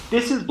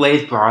This is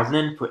Blaise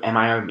Brosnan for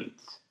MIR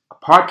Meets, a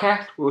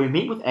podcast where we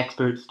meet with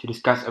experts to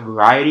discuss a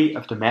variety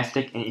of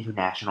domestic and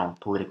international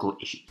political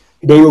issues.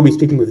 Today we'll be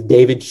speaking with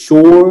David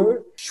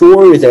Shor.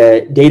 Shor is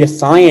a data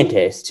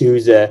scientist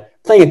who's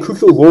playing a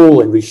crucial role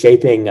in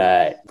reshaping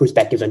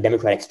perspectives on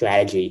democratic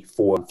strategy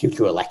for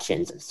future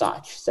elections and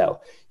such.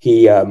 So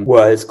he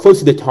was close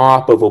to the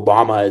top of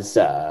Obama's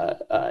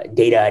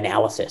data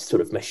analysis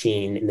sort of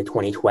machine in the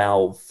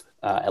 2012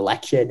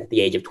 election at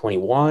the age of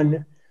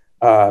 21.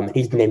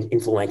 He's been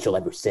influential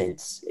ever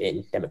since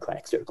in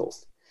Democratic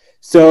circles.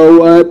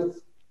 So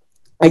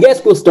I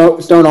guess we'll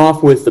start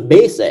off with the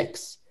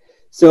basics.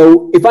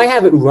 So if I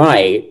have it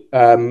right,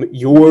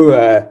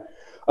 your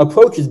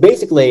approach is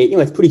basically,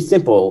 it's pretty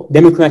simple.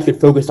 Democrats should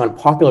focus on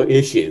popular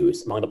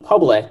issues among the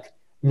public,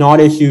 not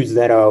issues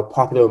that are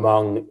popular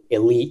among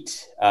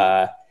elite,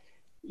 kind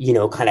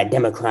of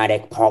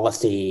democratic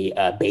policy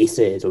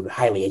bases or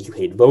highly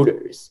educated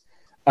voters.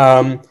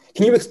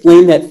 Can you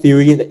explain that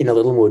theory in a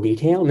little more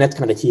detail? And that's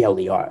kind of the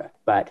TLDR,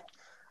 but.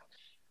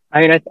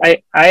 I mean,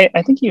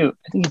 I think you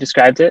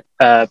described it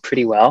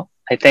pretty well.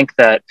 I think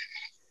that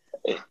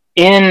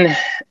in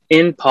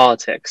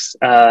politics,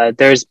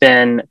 there's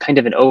been kind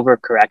of an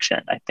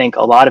overcorrection. I think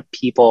a lot of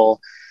people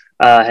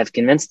have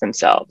convinced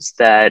themselves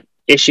that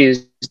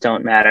issues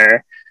don't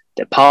matter,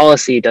 that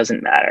policy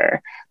doesn't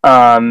matter,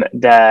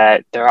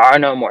 that there are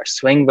no more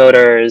swing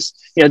voters.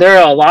 There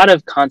are a lot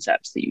of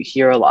concepts that you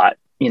hear a lot,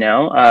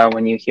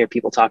 when you hear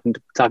people talking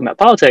about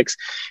politics.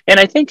 And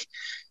I think,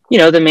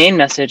 the main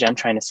message I'm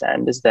trying to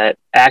send is that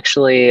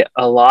actually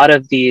a lot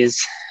of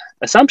these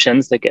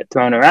assumptions that get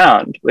thrown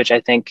around, which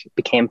I think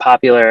became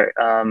popular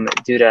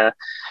due to,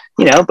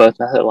 both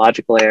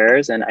methodological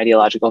errors and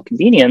ideological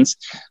convenience,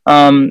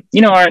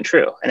 aren't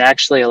true. And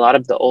actually a lot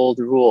of the old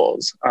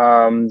rules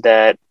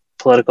that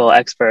political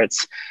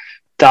experts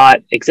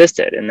thought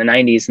existed in the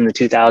 90s and the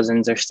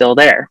 2000s are still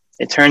there.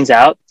 It turns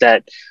out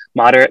that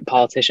moderate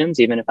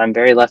politicians, even if I'm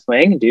very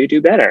left-wing, do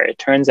better. It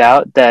turns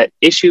out that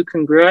issue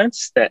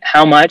congruence, that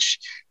how much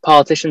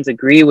politicians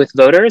agree with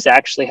voters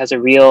actually has a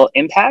real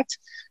impact.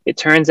 It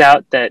turns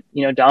out that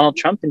Donald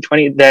Trump in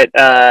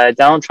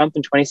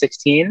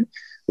 2016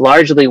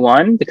 largely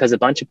won because a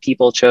bunch of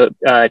people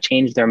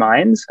changed their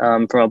minds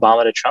from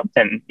Obama to Trump,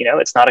 and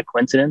it's not a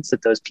coincidence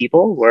that those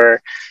people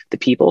were the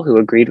people who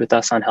agreed with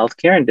us on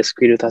healthcare and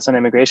disagreed with us on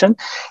immigration.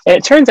 And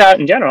it turns out,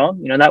 in general,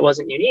 that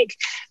wasn't unique.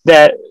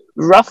 That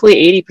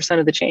roughly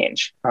 80% of the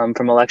change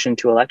from election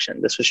to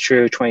election. This was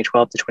true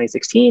 2012 to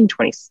 2016,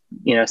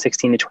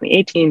 2016 to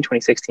 2018,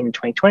 2016 to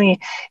 2020,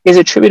 is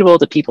attributable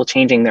to people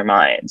changing their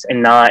minds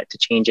and not to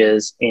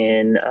changes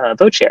in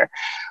vote share.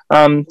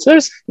 So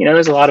there's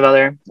a lot of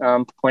other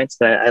points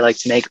that I like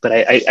to make, but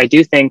I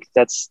do think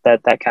that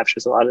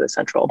captures a lot of the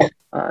central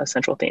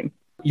theme.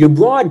 Your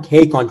broad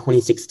take on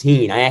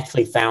 2016, I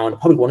actually found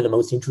probably one of the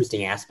most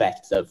interesting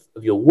aspects of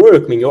your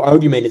work. I mean, your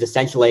argument is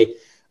essentially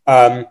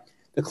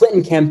the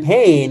Clinton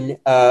campaign,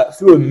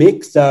 through a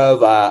mix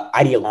of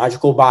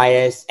ideological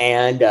bias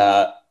and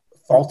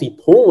faulty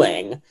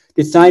polling,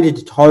 decided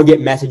to target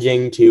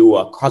messaging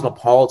to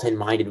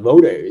cosmopolitan-minded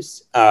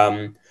voters,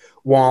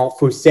 while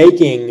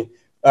forsaking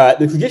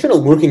the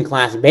traditional working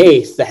class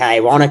base that had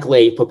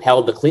ironically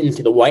propelled the Clintons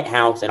to the White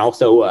House and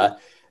also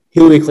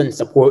Hillary Clinton's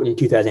support in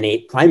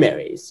 2008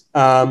 primaries.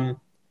 And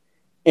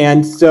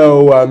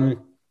so,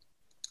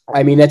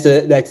 I mean, that's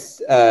a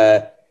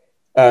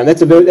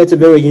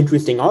very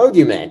interesting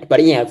argument. But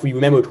if we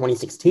remember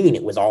 2016,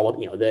 it was all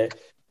the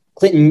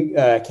Clinton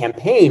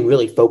campaign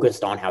really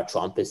focused on how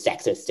Trump is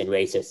sexist and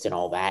racist and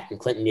all that, and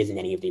Clinton isn't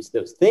any of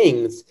those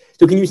things.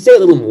 So can you say a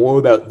little more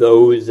about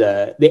those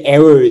the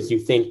errors you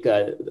think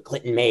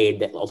Clinton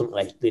made that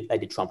ultimately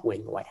led to Trump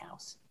winning the White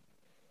House?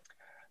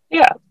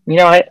 Yeah,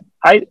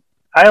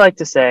 I like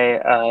to say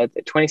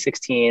that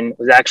 2016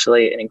 was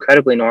actually an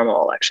incredibly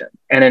normal election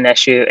and an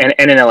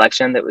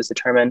election that was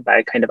determined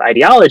by kind of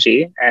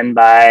ideology and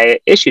by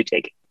issue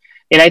taking.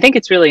 And I think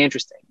it's really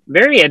interesting.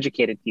 Very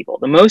educated people,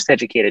 the most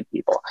educated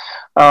people,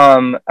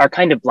 are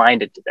kind of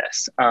blinded to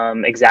this,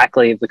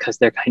 exactly because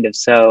they're kind of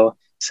so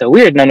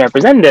weird and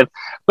unrepresentative.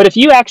 But if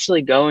you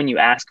actually go and you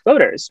ask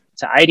voters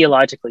to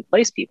ideologically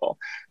place people,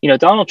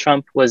 Donald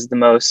Trump was the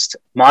most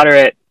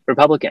moderate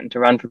Republican to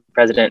run for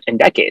president in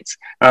decades.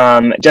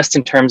 Just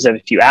in terms of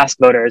if you ask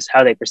voters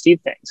how they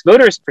perceive things,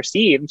 voters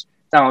perceived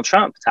Donald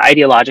Trump to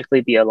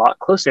ideologically be a lot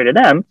closer to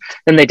them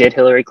than they did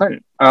Hillary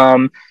Clinton.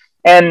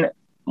 And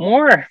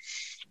more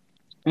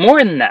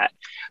than that,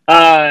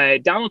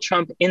 Donald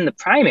Trump in the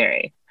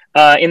primary,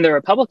 in the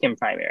Republican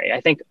primary,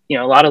 I think, a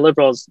lot of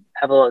liberals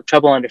have a little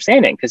trouble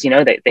understanding because,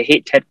 they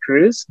hate Ted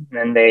Cruz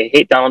and they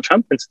hate Donald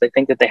Trump. And so they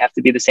think that they have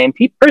to be the same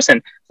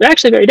person. They're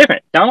actually very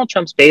different. Donald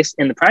Trump's base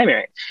in the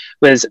primary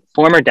was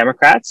former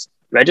Democrats,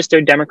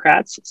 registered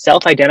Democrats,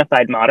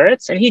 self-identified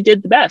moderates, and he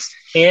did the best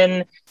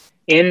in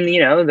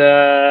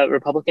the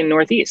Republican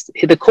Northeast.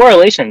 The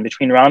correlation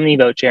between Romney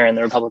vote share in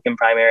the Republican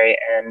primary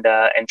and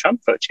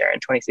Trump vote share in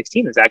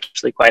 2016 was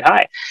actually quite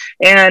high.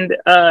 And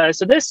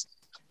so this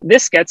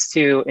gets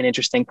to an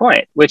interesting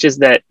point, which is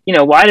that,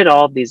 why did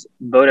all of these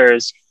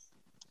voters,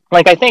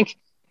 I think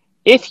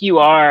if you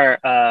are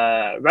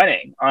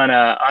running on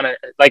a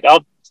like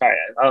I'll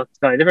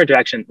go in a different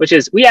direction, which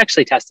is we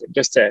actually tested,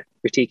 just to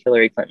critique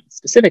Hillary Clinton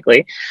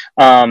specifically.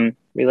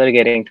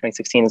 Relitigating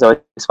 2016 is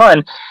always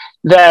fun.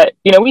 That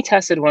we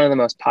tested one of the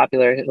most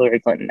popular Hillary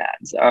Clinton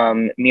ads,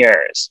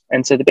 mirrors,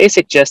 and so the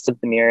basic gist of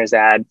the mirrors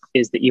ad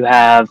is that you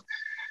have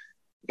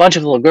a bunch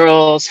of little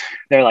girls.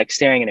 They're like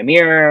staring in a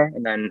mirror,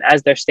 and then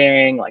as they're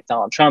staring, like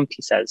Donald Trump,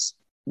 he says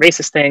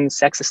racist things,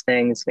 sexist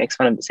things, makes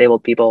fun of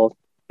disabled people.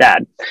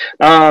 Bad.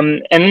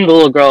 And then the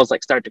little girls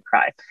like start to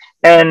cry.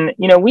 And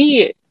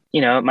we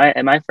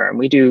at my firm,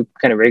 we do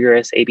kind of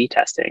rigorous A/B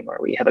testing, where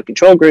we have a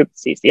control group that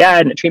sees the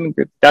ad and a treatment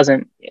group that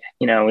doesn't.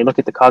 We look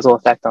at the causal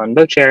effect on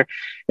vote share,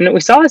 and what we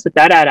saw is that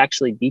ad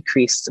actually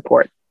decreased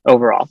support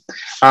overall.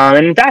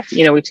 And in fact,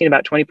 we've seen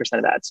about 20%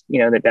 of ads,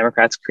 that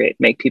Democrats create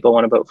make people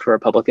want to vote for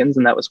Republicans,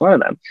 and that was one of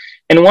them.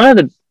 And one of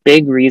the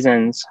big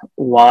reasons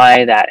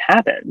why that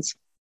happens,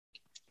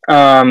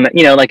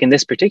 like in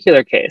this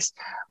particular case,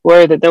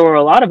 were that there were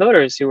a lot of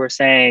voters who were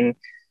saying,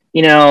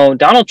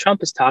 Donald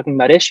Trump is talking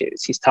about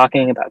issues. He's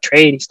talking about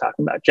trade. He's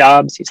talking about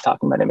jobs. He's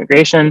talking about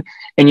immigration.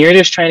 And you're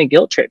just trying to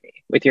guilt trip me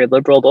with your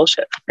liberal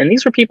bullshit. And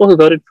these were people who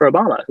voted for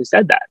Obama who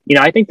said that.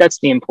 I think that's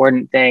the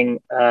important thing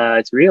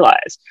to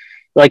realize.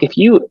 Like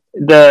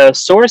the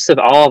source of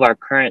all of our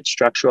current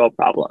structural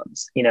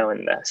problems, in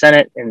the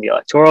Senate, in the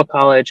Electoral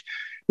College,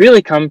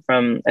 really come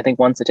from, I think,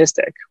 one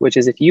statistic, which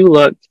is if you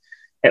look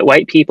at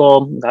white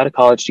people without a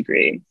college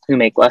degree who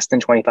make less than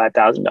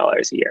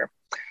 $25,000 a year,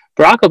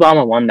 Barack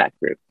Obama won that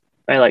group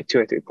by like 2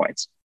 or 3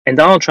 points, and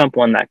Donald Trump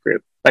won that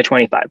group by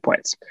 25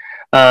 points.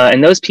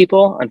 And those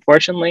people,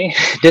 unfortunately,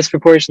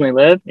 disproportionately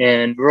live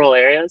in rural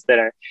areas that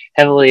are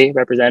heavily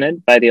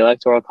represented by the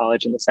Electoral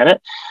College and the Senate.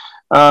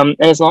 And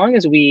as long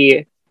as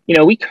we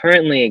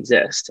currently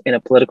exist in a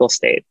political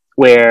state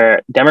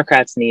where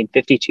Democrats need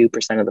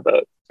 52% of the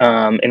vote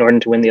in order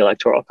to win the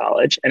Electoral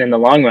College, and in the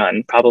long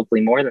run,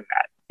 probably more than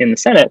that in the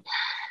Senate.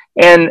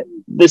 And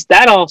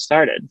that all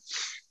started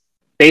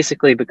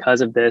basically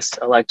because of this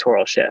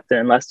electoral shift.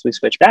 And unless we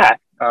switch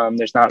back,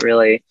 there's not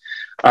really,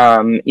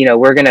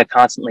 we're going to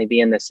constantly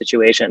be in this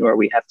situation where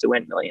we have to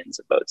win millions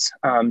of votes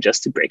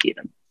just to break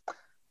even.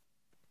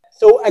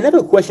 So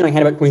another question I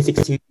had about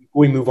 2016 before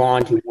we move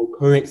on to more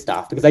current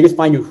stuff, because I just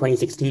find your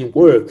 2016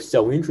 work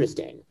so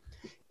interesting,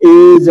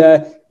 is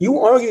you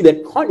argue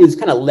that this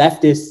kind of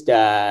leftist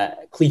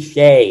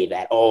cliche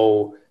that,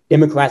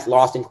 Democrats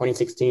lost in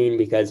 2016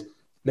 because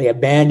they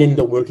abandoned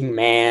the working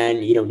man.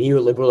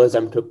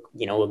 Neoliberalism took,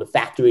 the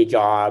factory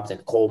jobs,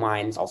 and coal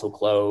mines also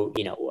closed,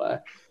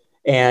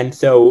 and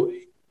so,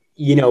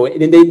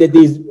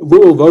 these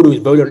rural voters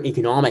voted on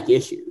economic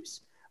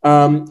issues.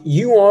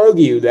 You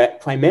argue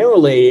that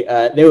primarily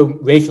they were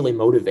racially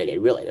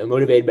motivated, really. They're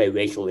motivated by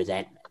racial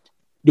resentment.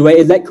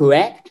 Is that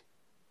correct?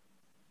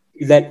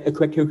 Is that a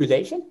correct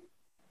characterization?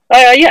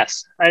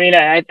 Yes. I mean,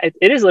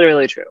 it is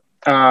literally true.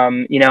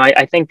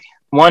 I think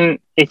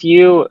if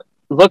you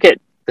look at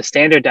the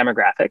standard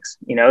demographics,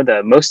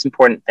 the most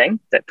important thing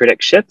that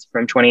predicts shift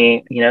from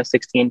 2012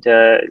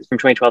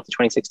 to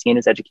 2016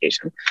 is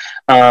education.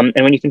 And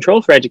when you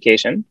control for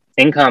education,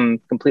 income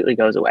completely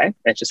goes away.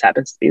 It just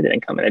happens to be that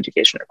income and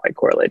education are quite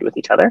correlated with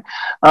each other.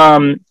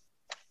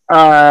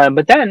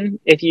 But then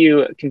if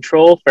you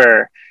control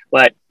for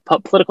what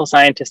political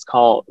scientists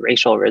call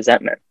racial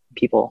resentment,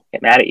 people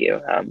get mad at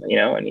you,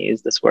 when you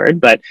use this word,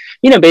 but,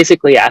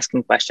 basically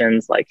asking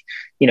questions like,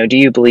 do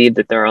you believe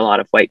that there are a lot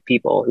of white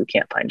people who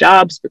can't find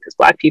jobs because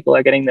Black people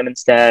are getting them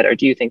instead? Or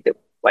do you think that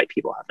white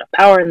people have enough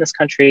power in this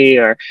country?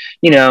 Or,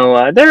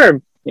 there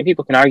are,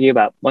 people can argue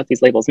about what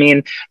these labels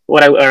mean,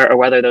 or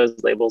whether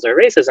those labels are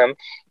racism.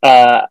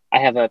 I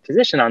have a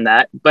position on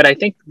that, but I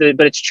think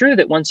but it's true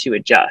that once you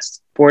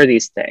adjust for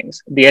these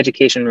things, the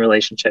education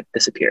relationship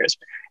disappears.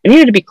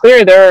 And to be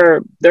clear,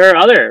 there are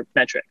other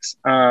metrics,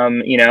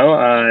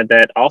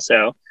 that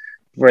also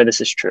where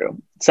this is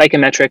true.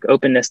 Psychometric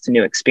openness to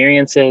new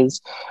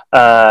experiences,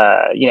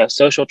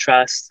 social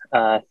trust,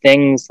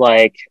 things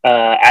like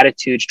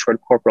attitudes toward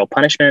corporal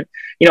punishment.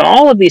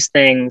 All of these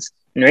things,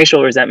 and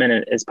racial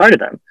resentment is part of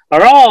them,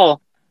 are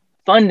all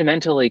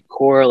fundamentally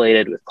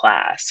correlated with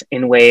class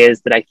in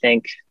ways that I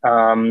think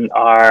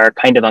are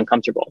kind of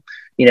uncomfortable.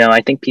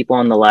 I think people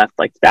on the left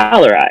like to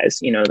valorize,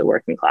 the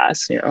working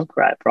class,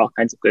 for all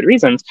kinds of good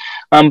reasons.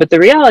 But the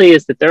reality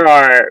is that there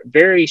are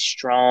very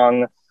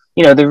strong,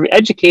 there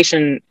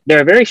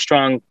are very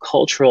strong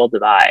cultural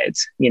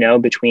divides,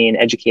 between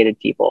educated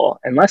people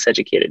and less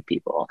educated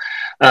people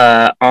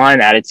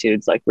on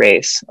attitudes like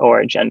race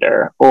or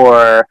gender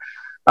or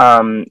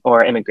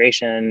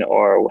immigration,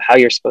 or how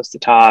you're supposed to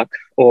talk,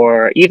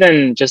 or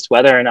even just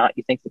whether or not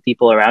you think the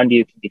people around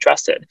you can be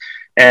trusted.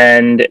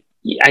 And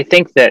I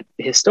think that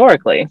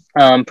historically,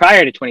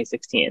 prior to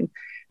 2016,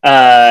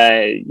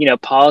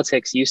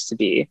 politics used to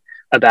be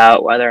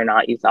about whether or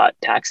not you thought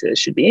taxes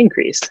should be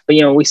increased. But,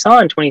 what we saw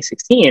in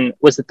 2016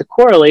 was that the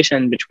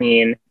correlation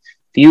between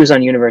views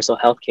on universal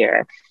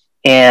healthcare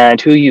and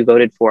who you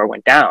voted for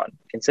went down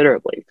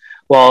considerably.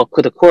 While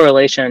the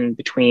correlation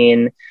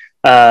between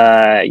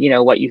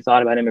what you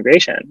thought about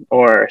immigration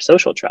or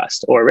social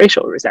trust or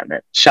racial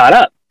resentment shot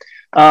up.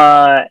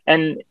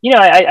 And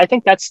I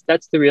think that's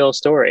the real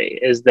story,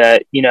 is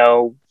that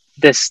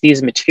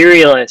these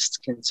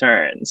materialist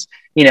concerns,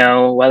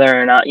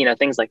 whether or not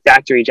things like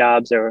factory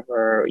jobs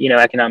or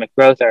economic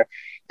growth are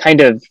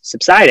kind of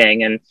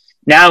subsiding, and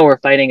now we're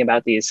fighting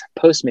about these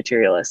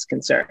post-materialist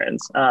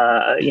concerns.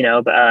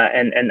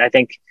 And I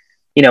think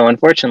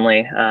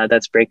unfortunately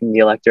that's breaking the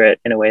electorate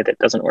in a way that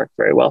doesn't work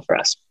very well for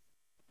us.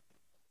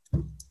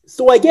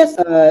 So I guess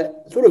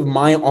sort of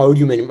my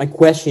argument, my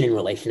question in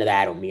relation to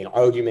that,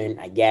 argument,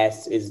 I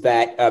guess, is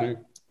that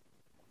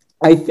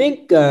I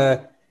think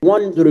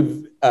one sort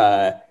of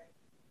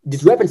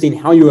discrepancy in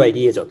how your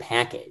ideas are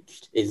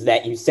packaged is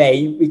that you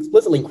say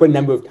explicitly quite a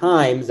number of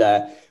times,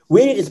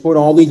 we need to support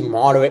all these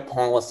moderate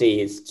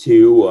policies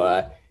to,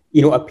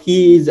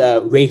 appease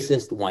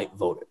racist white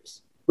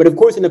voters. But of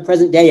course, in the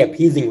present day,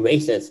 appeasing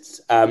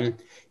racists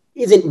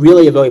isn't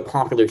really a very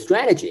popular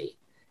strategy.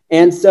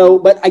 And so,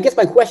 but I guess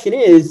my question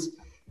is,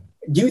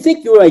 do you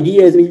think your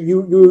ideas,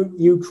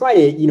 you try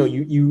to,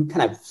 you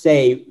kind of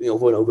say,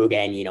 over and over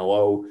again,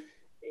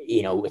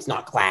 it's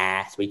not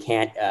class. We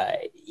can't,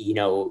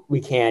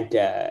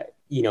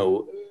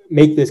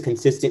 make this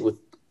consistent with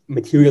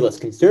materialist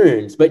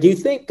concerns. But do you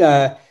think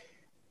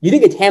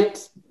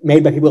attempts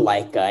made by people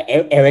like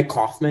Eric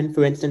Kaufman,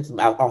 for instance,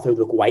 author of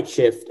the book White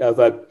Shift, of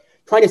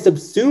trying to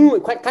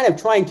subsume, kind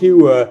of trying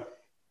to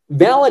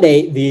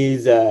validate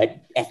these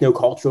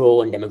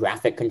ethnocultural and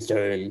demographic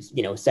concerns,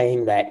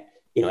 saying that,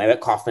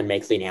 Eric Kaufman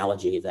makes the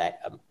analogy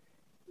that,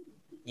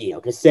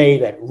 to say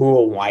that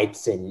rural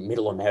whites in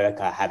middle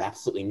America have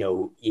absolutely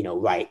no,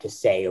 right to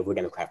say over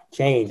democratic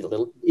change, a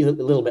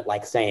little bit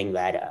like saying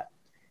that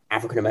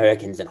African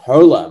Americans in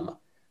Harlem,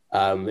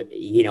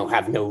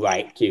 have no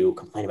right to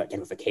complain about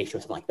gentrification or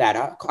something like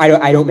that.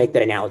 I don't make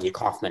that analogy.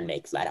 Kaufman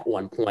makes that at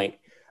one point.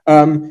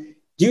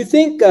 Do you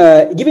think,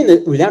 given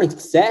the resounding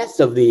success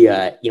of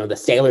the, the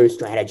sailor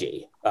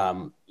strategy,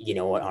 on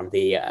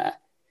the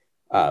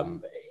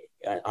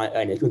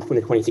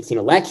 2016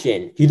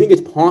 election, do you think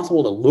it's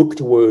possible to look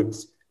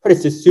towards, try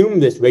to assume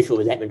this racial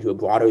resentment to a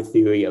broader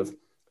theory of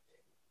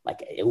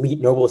like elite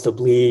noblesse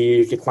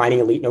oblige, declining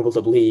elite noblesse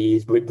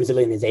oblige,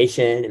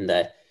 Brazilianization in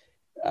the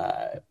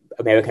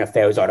American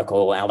Affairs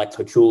article, Alex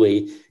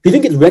Hochuli? Do you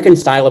think it's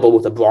reconcilable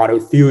with a broader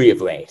theory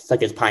of race,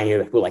 such as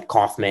pioneers people like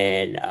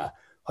Kaufman,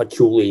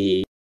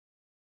 Hochuli?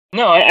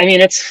 No, I mean,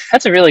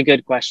 that's a really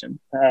good question.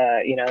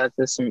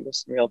 There's some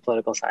real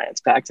political science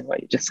backed in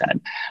what you just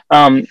said.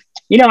 I'm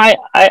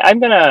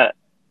gonna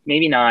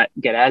maybe not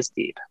get as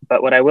deep,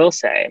 but what I will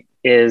say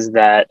is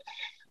that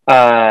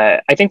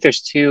I think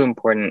there's two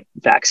important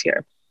facts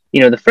here.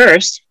 The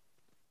first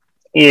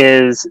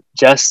is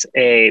just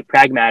a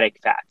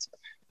pragmatic fact,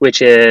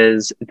 which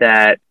is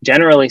that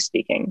generally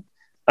speaking,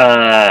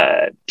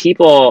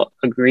 people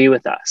agree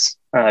with us.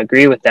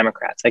 Agree with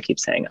Democrats. I keep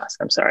saying us.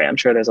 I'm sorry. I'm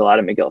sure there's a lot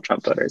of McGill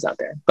Trump voters out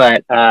there,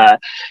 but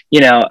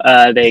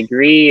they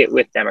agree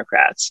with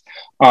Democrats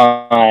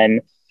on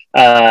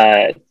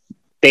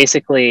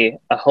basically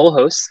a whole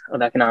host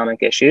of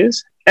economic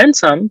issues and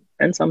some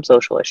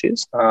social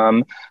issues,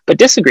 but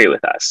disagree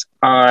with us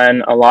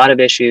on a lot of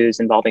issues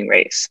involving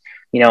race.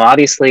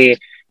 Obviously,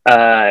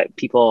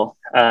 people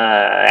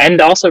and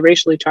also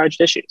racially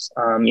charged issues.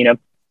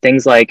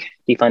 Things like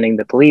defunding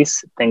the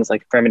police, things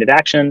like affirmative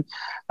action,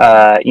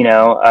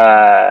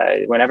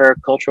 whenever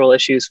cultural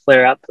issues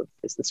flare up,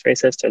 is this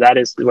racist or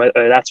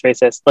that's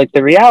racist? Like,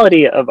 the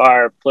reality of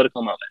our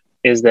political moment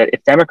is that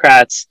if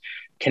Democrats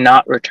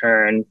cannot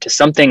return to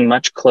something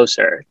much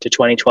closer to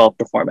 2012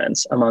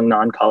 performance among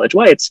non-college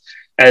whites,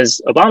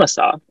 as Obama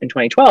saw in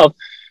 2012,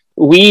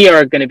 we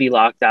are going to be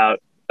locked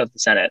out of the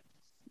Senate,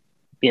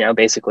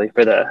 basically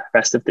for the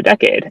rest of the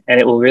decade. And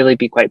it will really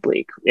be quite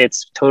bleak.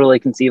 It's totally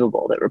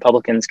conceivable that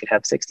Republicans could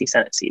have 60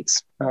 Senate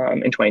seats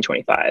in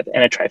 2025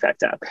 and a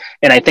trifecta.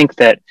 And I think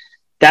that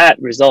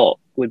result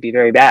would be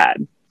very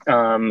bad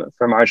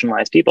for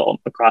marginalized people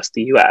across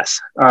the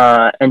US.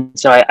 And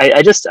so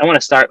I want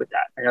to start with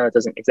that. I know that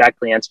doesn't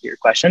exactly answer your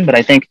question, but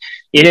I think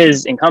it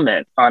is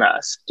incumbent on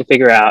us to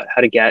figure out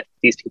how to get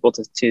these people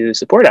to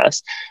support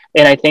us.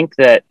 And I think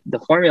that the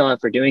formula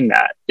for doing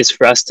that is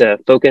for us to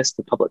focus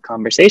the public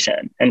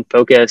conversation and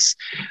focus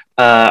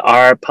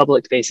our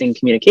public facing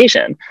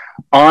communication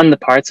on the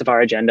parts of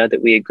our agenda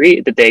that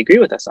they agree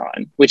with us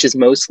on, which is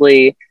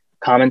mostly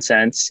common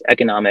sense,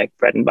 economic,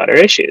 bread and butter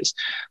issues.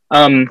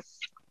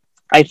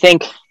 I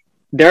think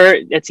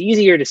it's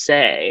easier to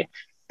say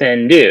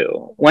than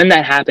do. When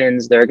that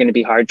happens, there are going to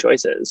be hard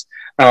choices.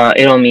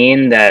 It'll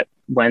mean that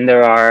when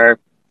there are,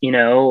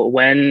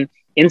 when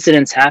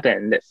incidents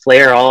happen that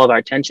flare all of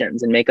our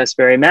tensions and make us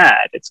very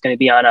mad, it's going to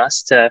be on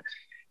us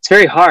it's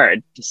very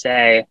hard to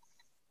say,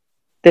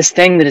 this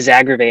thing that is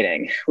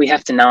aggravating, we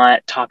have to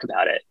not talk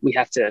about it. We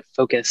have to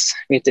focus,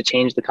 we have to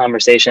change the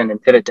conversation and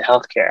pivot to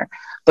healthcare.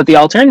 But the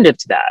alternative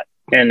to that,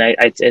 and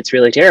it's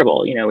really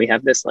terrible. We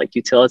have this like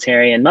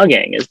utilitarian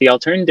mugging. Is the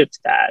alternative to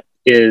that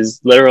is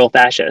literal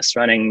fascists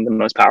running the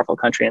most powerful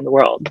country in the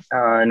world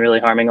and really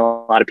harming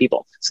a lot of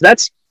people. So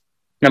that's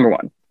number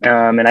one.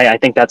 And I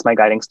think that's my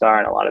guiding star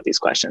in a lot of these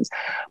questions.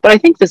 But I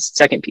think the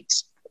second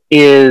piece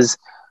is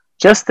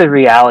just the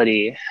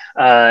reality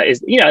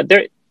is,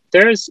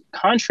 there's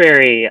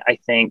contrary, I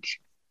think,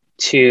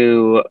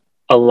 to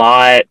a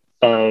lot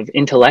of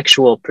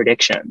intellectual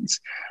predictions.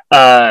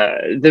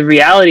 The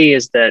reality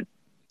is that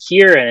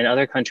here and in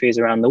other countries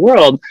around the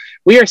world,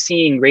 we are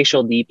seeing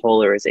racial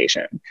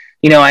depolarization.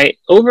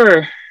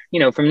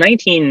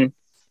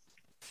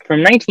 From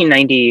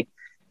 1990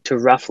 to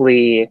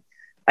roughly,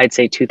 I'd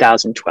say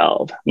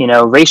 2012,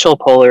 racial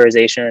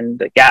polarization,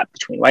 the gap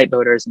between white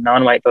voters and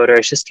non-white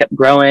voters just kept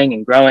growing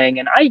and growing.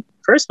 And I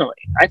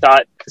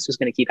thought this was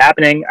going to keep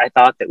happening. I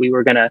thought that we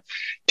were going to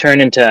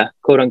turn into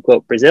quote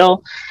unquote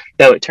Brazil,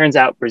 though it turns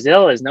out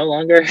Brazil is no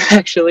longer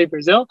actually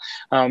Brazil.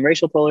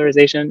 Racial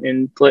polarization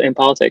in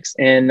politics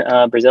in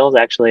Brazil is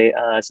actually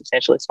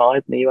substantially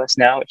smaller than the US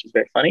now, which is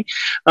very funny.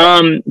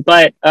 I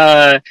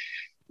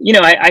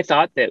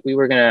thought that we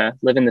were going to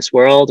live in this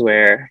world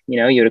where, you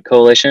had a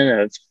coalition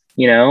of,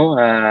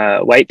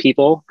 white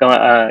people,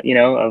 of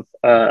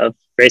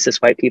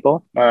racist white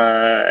people,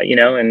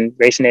 and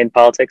race-related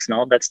politics and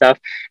all of that stuff.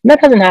 And that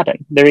hasn't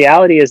happened. The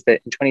reality is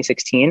that in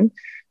 2016,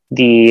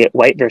 the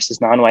white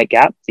versus non-white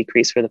gap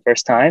decreased for the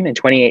first time. In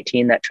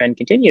 2018, that trend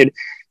continued.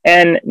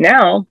 And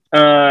now,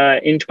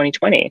 in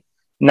 2020,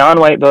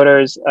 non-white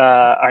voters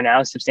are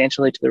now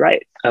substantially to the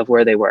right of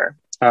where they were,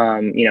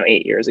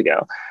 8 years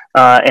ago.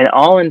 And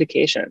all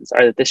indications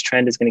are that this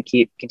trend is going to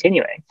keep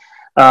continuing.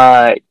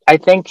 I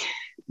think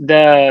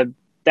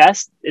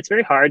it's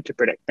very hard to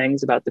predict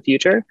things about the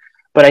future,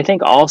 but I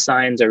think all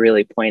signs are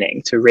really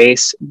pointing to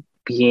race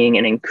being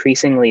an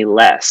increasingly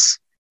less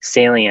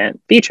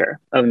salient feature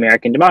of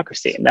American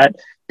democracy. And that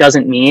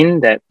doesn't mean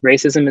that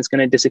racism is going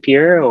to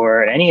disappear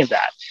or any of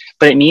that,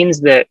 but it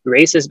means that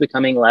race is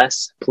becoming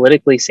less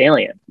politically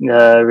salient.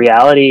 The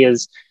reality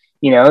is,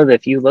 that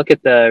if you look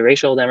at the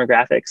racial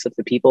demographics of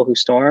the people who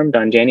stormed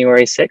on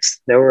January 6th,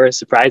 there were a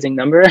surprising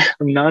number of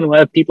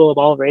non-white people of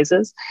all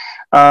races.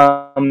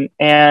 I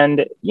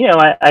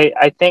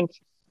think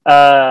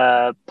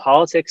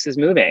politics is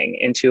moving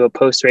into a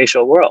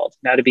post-racial world.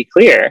 Now, to be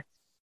clear,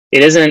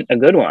 it isn't a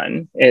good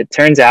one. It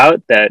turns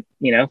out that,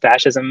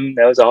 fascism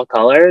knows all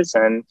colors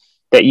and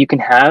that you can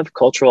have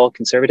cultural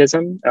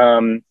conservatism,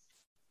 in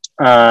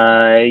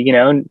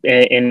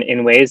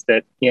ways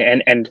that,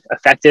 and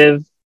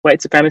effective white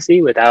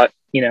supremacy without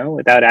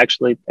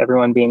actually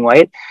everyone being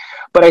white.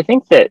 But I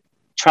think that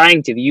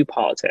trying to view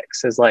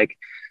politics as like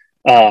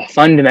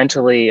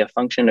fundamentally a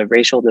function of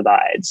racial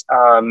divides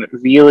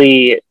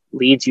really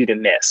leads you to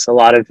miss a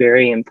lot of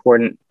very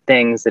important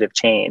things that have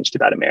changed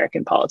about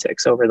American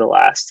politics over the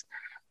last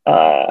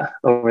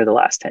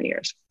 10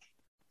 years.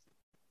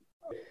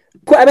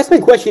 I guess my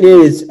question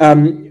is,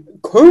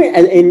 current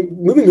and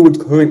moving towards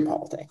current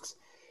politics,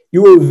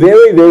 you were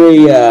very, very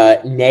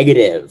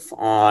negative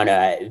on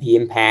the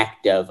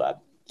impact of,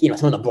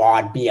 some of the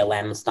broad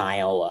BLM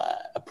style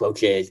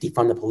approaches,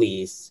 defund the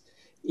police,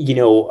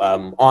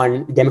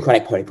 on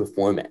Democratic Party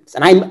performance.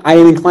 And I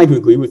am inclined to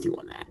agree with you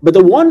on that. But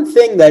the one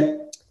thing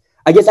that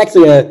I guess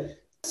actually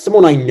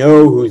someone I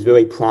know who's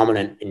very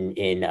prominent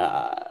in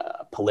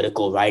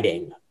political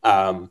writing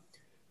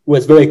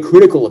was very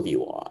critical of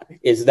you on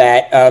is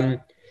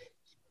that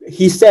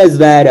he says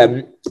that,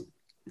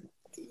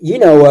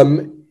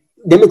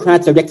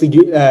 Democrats have actually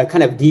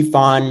kind of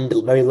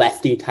defund very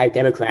lefty type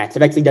Democrats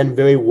have actually done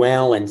very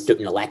well in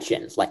certain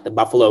elections, like the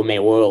Buffalo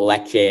mayoral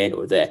election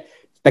or the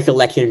special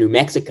election in New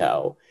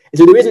Mexico. And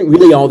so there isn't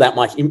really all that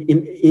much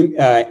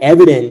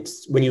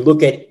evidence when you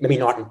look at, maybe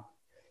not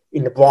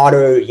in the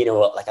broader,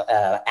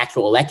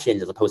 actual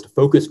elections as opposed to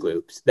focus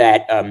groups,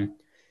 that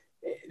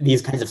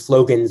these kinds of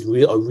slogans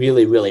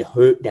really, really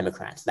hurt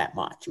Democrats that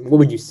much. What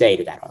would you say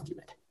to that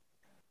argument?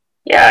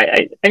 Yeah,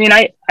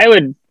 I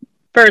would.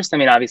 First,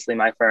 obviously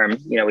my firm,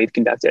 we've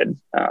conducted,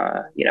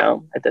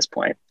 at this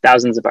point,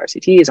 thousands of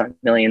RCTs on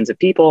millions of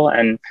people.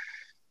 And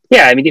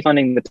yeah,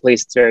 defunding the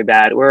police is very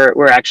bad.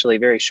 We're actually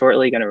very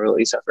shortly going to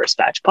release our first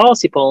batch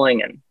policy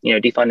polling, and,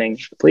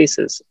 defunding the police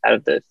is out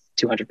of the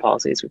 200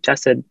 policies we've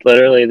tested,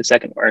 literally the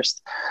second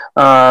worst.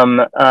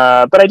 But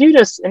I do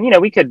just, and,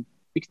 we can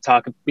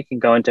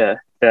go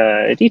into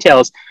the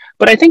details,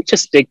 but I think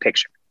just big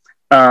picture,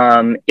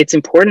 it's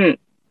important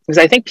because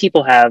I think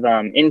people have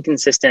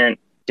inconsistent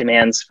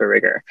demands for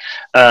rigor,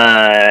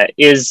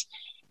 is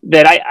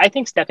that I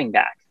think stepping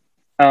back,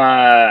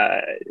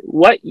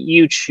 what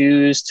you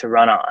choose to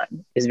run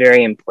on is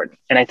very important.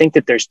 And I think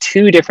that there's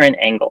two different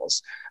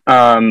angles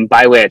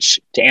by which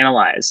to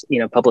analyze,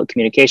 public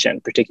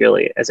communication,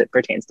 particularly as it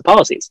pertains to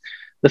policies.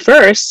 The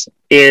first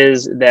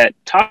is that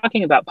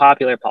talking about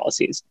popular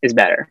policies is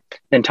better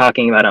than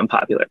talking about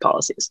unpopular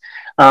policies.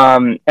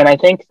 And I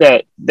think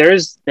that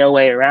there's no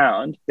way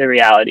around the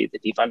reality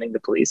that defunding the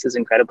police is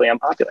incredibly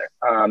unpopular.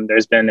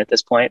 There's been, at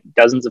this point,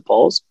 dozens of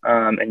polls,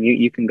 and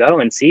you can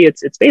go and see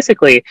it's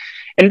basically,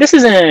 and this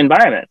is in an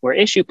environment where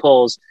issue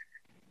polls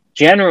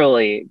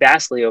generally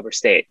vastly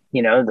overstate,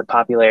 the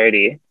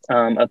popularity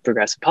of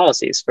progressive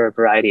policies for a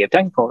variety of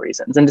technical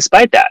reasons. And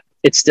despite that,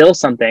 it's still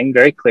something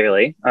very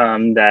clearly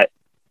that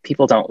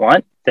people don't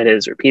want, that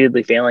is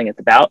repeatedly failing at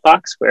the ballot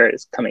box where it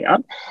is coming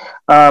up,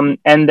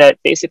 and that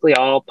basically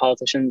all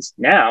politicians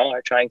now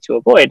are trying to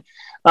avoid.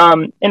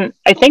 And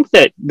I think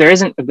that there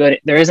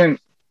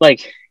isn't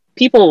like,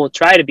 people will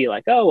try to be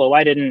like, oh, well,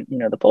 why didn't,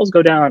 the polls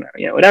go down,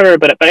 or, whatever.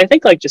 But I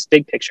think, like, just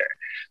big picture,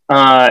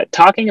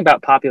 talking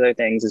about popular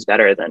things is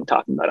better than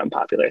talking about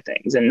unpopular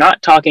things, and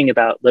not talking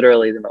about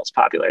literally the most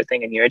popular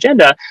thing in your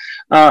agenda.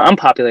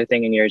 Unpopular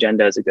thing in your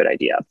agenda is a good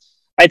idea.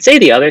 I'd say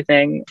the other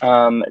thing,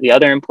 the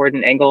other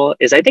important angle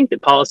is, I think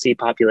that policy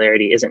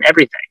popularity isn't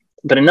everything.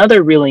 But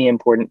another really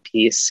important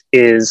piece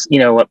is,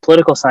 what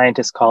political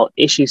scientists call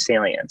issue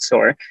salience,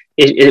 or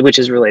which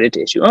is related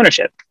to issue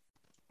ownership,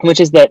 which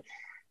is that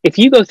if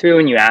you go through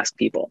and you ask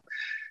people,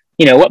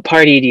 what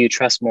party do you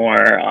trust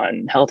more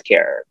on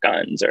healthcare,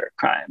 guns, or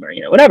crime, or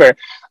whatever,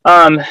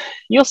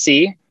 you'll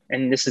see,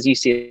 and you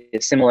see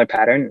a similar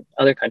pattern in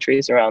other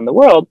countries around the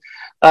world,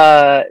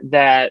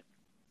 that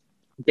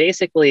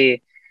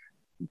basically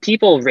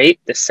people rate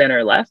the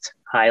center left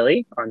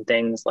highly on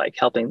things like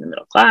helping the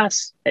middle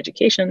class,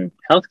 education,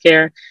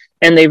 healthcare,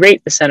 and they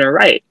rate the center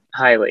right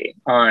highly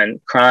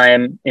on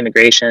crime,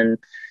 immigration,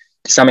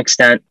 to some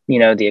extent,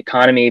 the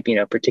economy,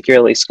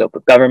 particularly scope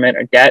of government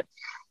or debt.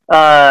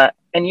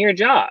 And your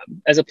job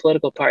as a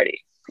political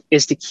party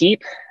is to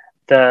keep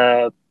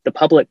the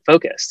public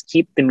focused,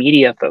 keep the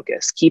media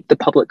focused, keep the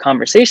public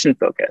conversation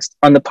focused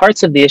on the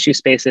parts of the issue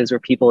spaces where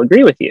people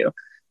agree with you,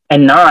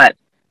 and not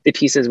the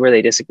pieces where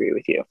they disagree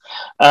with you.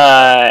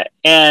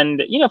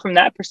 And from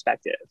that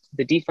perspective,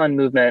 the defund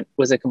movement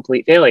was a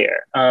complete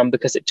failure,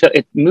 because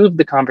it moved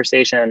the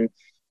conversation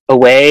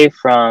away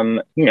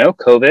from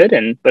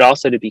COVID, but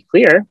also, to be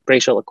clear,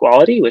 racial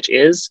equality, which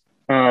is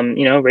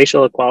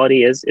racial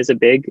equality is a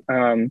big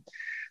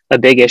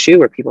issue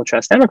where people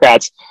trust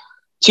Democrats,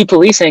 to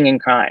policing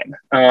and crime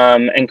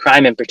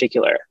in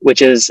particular,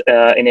 which is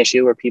an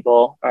issue where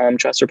people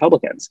trust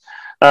Republicans.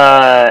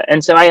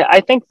 And so I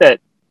think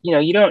that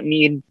you don't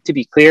need to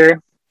be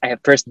clear. I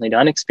have personally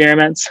done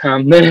experiments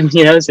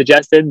that have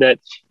suggested that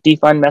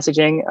defund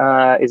messaging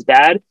is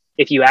bad.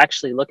 If you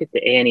actually look at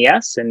the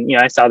ANES, and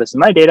I saw this in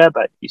my data,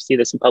 but you see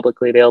this in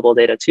publicly available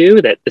data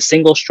too, that the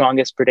single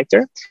strongest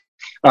predictor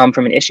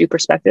from an issue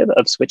perspective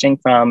of switching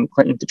from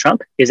Clinton to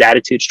Trump is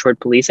attitudes toward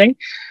policing.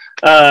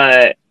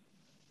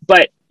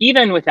 But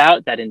even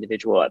without that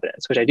individual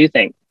evidence, which I do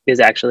think is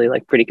actually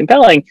pretty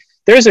compelling,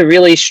 there's a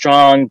really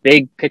strong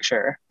big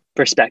picture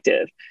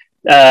perspective,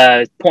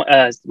 or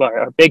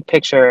big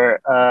picture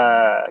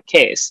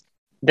case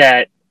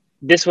that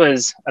this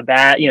was a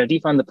bad,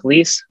 defund the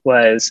police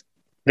was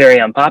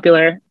very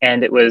unpopular,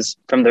 and it was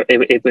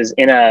it was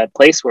in a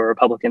place where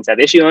Republicans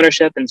have issue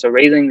ownership, and so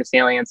raising the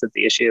salience of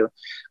the issue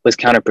was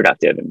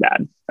counterproductive and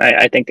bad.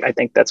 I think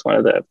that's one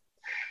of the.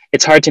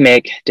 It's hard to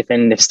make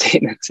definitive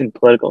statements in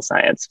political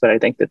science, but I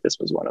think that this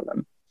was one of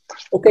them.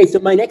 Okay, so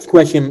my next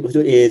question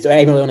is,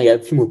 I only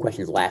have a few more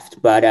questions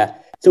left,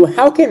 but so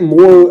how can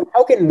more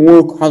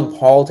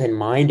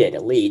cosmopolitan-minded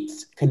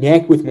elites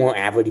connect with more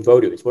average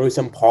voters? What are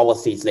some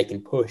policies they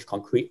can push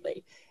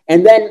concretely?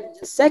 And then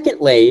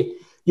secondly,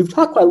 you've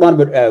talked quite a lot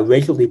about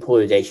racial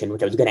depolarization,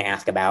 which I was going to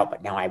ask about,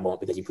 but now I won't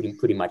because you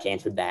pretty much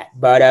answered that.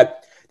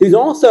 But there's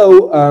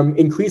also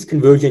increased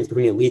convergence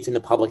between elites and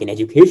the public in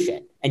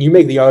education. And you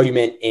make the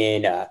argument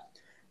in, I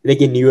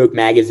think in New York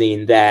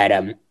Magazine, that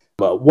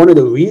one of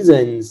the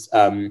reasons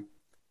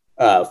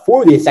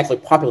for this actually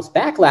populist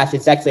backlash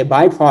is actually a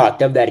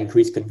byproduct of that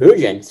increased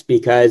convergence,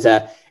 because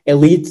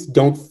elites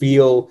don't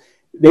feel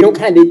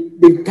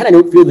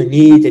don't feel the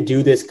need to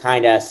do this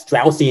kind of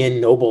Straussian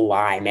noble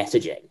lie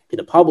messaging to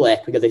the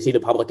public, because they see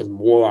the public as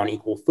more on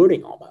equal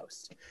footing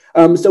almost.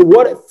 So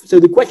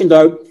the questions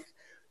are,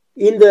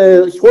 in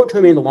the short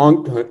term and the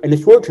long term. In the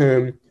short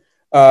term,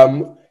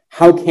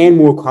 how can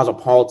more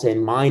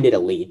cosmopolitan-minded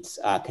elites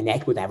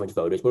connect with average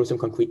voters? What are some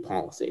concrete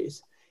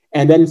policies?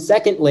 And then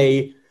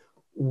secondly,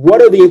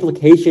 what are the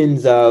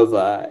implications of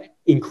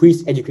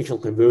increased educational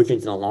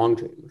convergence in the long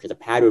term, which is a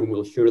pattern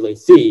we'll surely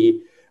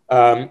see?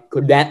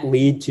 Could that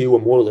lead to a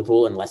more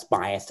liberal and less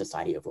biased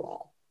society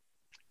overall?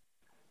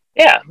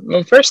 Yeah,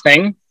 well, the first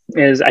thing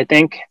is, I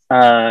think,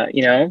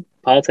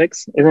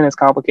 politics isn't as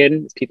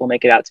complicated as people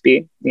make it out to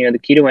be. The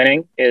key to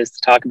winning is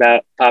to talk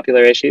about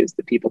popular issues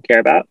that people care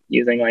about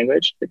using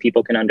language that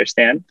people can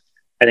understand.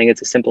 I think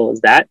it's as simple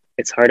as that.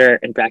 It's harder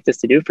in practice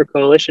to do for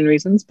coalition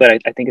reasons, but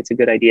I think it's a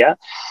good idea.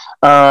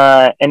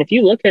 And if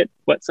you look at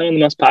what some of the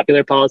most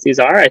popular policies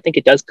are, I think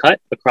it does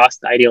cut across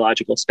the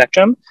ideological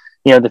spectrum.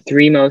 The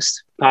three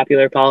most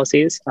popular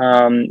policies,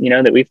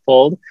 that we've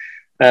pulled,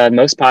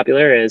 most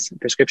popular is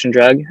prescription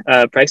drug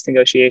price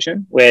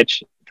negotiation,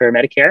 which for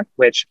Medicare,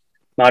 which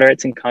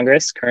moderates in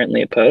Congress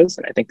currently oppose,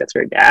 and I think that's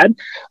very bad.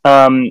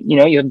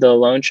 You have the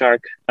Loan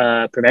Shark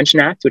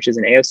Prevention Act, which is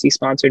an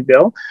AOC-sponsored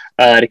bill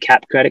to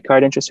cap credit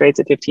card interest rates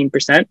at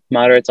 15%.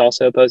 Moderates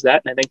also oppose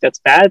that, and I think that's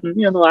bad. And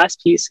the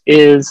last piece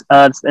is,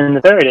 and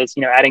the third is,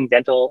 adding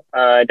dental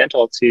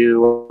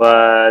to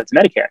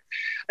Medicare.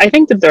 I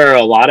think that there are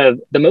a lot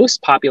of the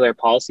most popular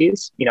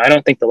policies. I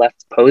don't think the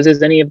left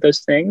opposes any of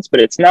those things,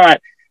 but it's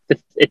not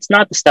it's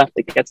not the stuff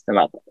that gets them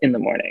up in the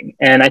morning.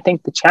 And I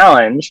think the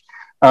challenge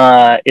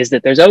is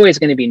that there's always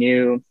going to be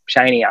new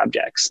shiny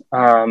objects.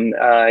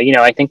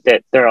 I think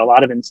that there are a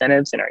lot of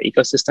incentives in our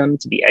ecosystem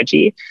to be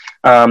edgy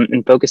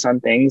and focus on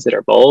things that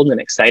are bold and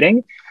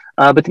exciting.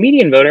 But the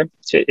median voter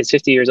is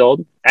 50 years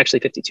old, actually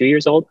 52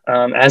 years old.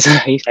 As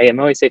I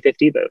always say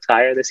 50, but it's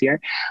higher this year.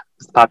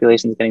 The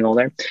population is getting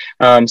older.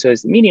 So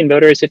as the median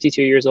voter is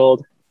 52 years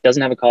old,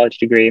 doesn't have a college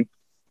degree,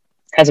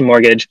 has a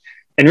mortgage,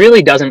 and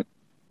really doesn't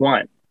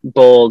want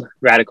bold,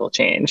 radical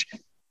change.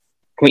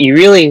 What you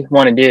really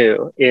want to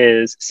do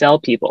is sell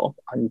people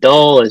on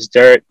dull as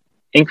dirt,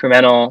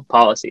 incremental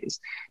policies.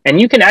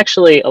 And you can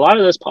actually, a lot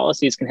of those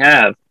policies can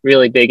have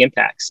really big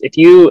impacts. If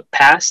you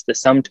pass the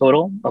sum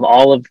total of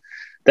all of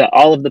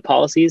the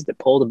policies that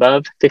polled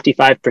above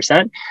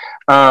 55%,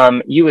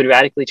 you would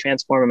radically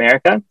transform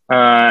America.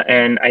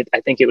 And I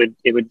think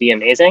it would be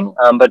amazing,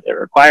 but it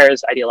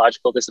requires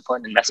ideological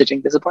discipline and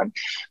messaging discipline.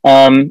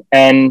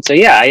 And so,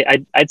 yeah,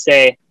 I'd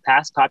say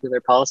pass popular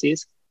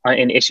policies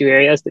in issue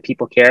areas that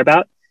people care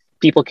about.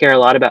 People care a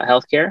lot about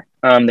healthcare.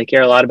 They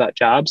care a lot about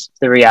jobs.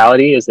 The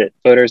reality is that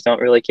voters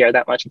don't really care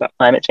that much about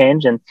climate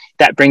change. And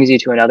that brings you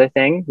to another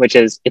thing, which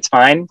is it's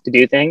fine to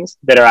do things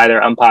that are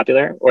either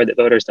unpopular or that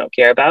voters don't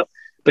care about,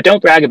 but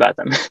don't brag about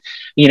them.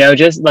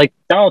 Just like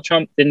Donald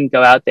Trump didn't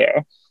go out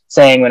there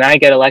saying, when I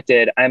get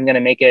elected, I'm going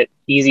to make it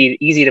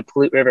easy to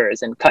pollute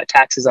rivers and cut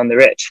taxes on the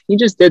rich. He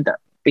just did them,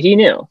 but he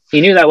knew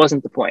that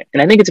wasn't the point.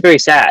 And I think it's very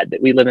sad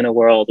that we live in a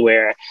world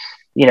where,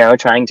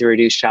 trying to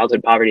reduce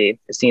childhood poverty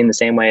is seen the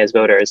same way as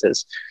voters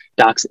as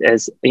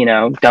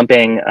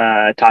dumping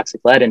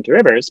toxic lead into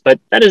rivers. But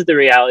that is the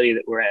reality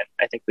that we're in.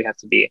 I think we have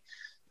to be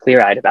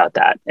clear-eyed about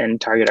that and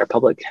target our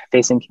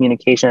public-facing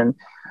communication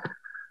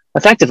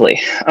effectively.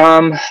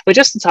 But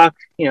just to talk,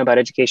 about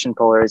education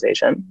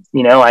polarization,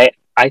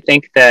 I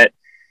think that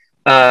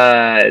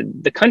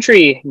the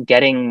country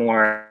getting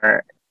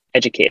more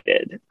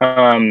educated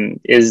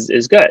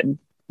is good,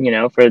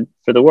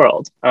 for the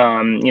world.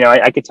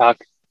 I could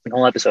talk a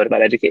whole episode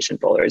about education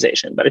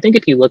polarization, but I think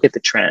if you look at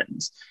the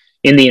trends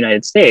in the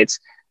United States,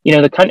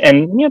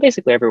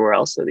 basically everywhere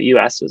else, so the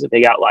US was a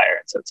big outlier,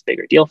 and so it's a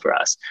bigger deal for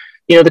us.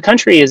 The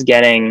country is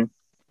getting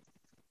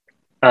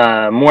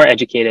more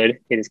educated,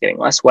 it is getting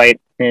less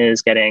white, it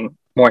is getting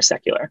more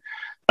secular.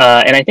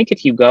 And I think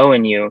if you go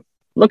and you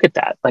look at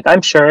that, like,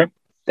 I'm sure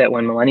that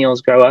when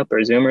millennials grow up or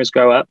Zoomers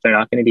grow up, they're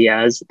not going to be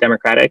as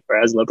democratic or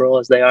as liberal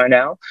as they are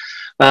now.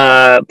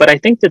 But I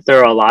think that there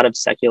are a lot of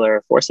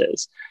secular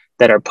forces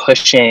that are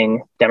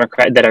pushing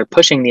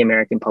the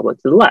American public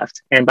to the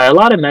left. And by a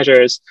lot of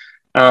measures,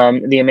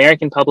 the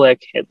American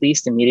public, at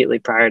least immediately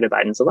prior to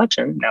Biden's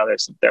election, now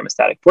there's some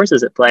thermostatic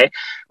forces at play,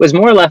 was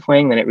more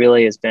left-wing than it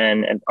really has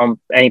been at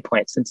any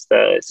point since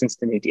the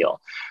New Deal.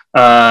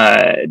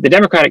 The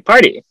Democratic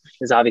Party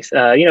is obviously,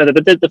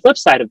 the flip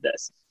side of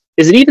this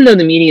is that even though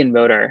the median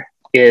voter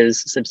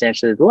is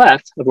substantially to the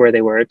left of where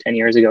they were 10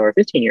 years ago or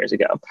 15 years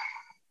ago,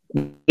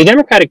 the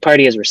Democratic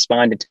Party has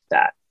responded to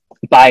that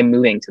by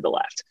moving to the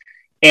left.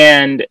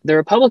 And the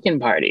Republican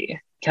Party,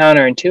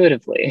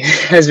 counterintuitively,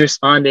 has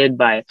responded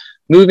by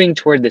moving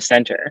toward the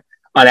center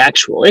on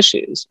actual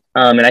issues.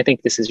 And I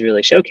think this is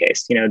really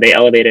showcased. They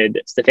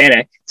elevated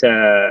Stefanik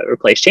to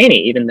replace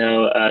Cheney, even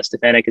though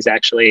Stefanik is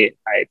actually,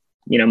 by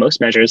most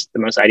measures, the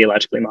most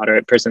ideologically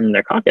moderate person in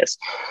their caucus.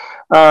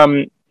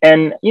 I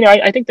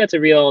think that's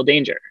a real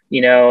danger.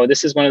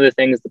 This is one of the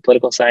things the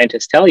political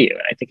scientists tell you,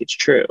 and I think it's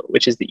true,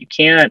 which is that you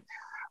can't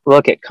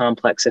look at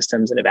complex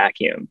systems in a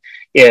vacuum.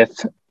 If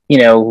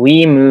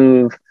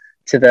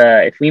if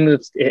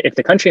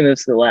the country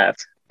moves to the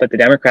left, but the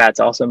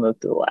Democrats also move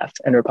to the left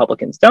and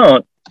Republicans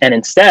don't, and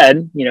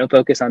instead,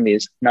 focus on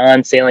these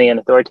non-salient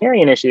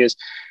authoritarian issues,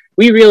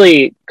 we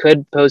really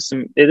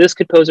this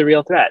could pose a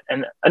real threat.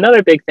 And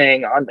another big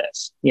thing on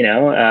this,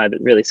 that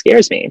really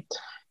scares me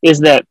is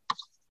that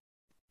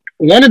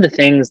one of the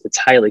things that's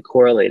highly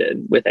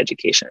correlated with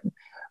education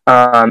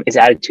is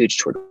attitudes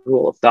toward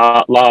rule of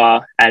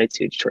law,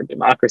 attitudes toward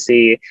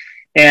democracy.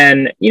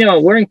 And,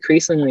 we're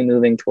increasingly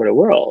moving toward a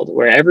world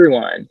where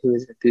everyone who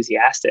is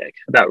enthusiastic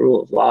about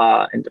rule of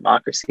law and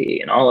democracy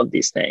and all of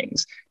these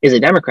things is a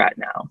Democrat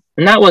now.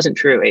 And that wasn't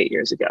true 8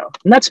 years ago.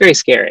 And that's very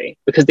scary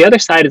because the other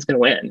side is going to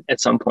win at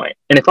some point.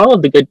 And if all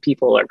of the good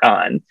people are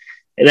gone,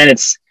 then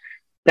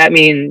that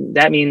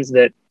means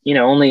that,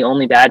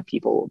 only bad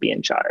people will be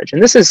in charge.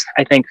 And this is,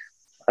 I think,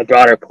 a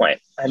broader point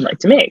I'd like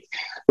to make,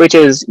 which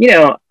is,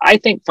 I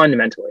think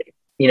fundamentally,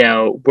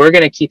 we're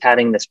going to keep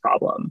having this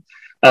problem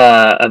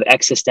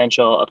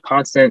of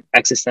constant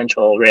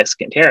existential risk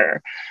and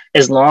terror,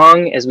 as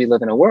long as we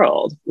live in a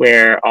world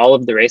where all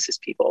of the racist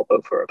people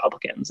vote for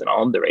Republicans and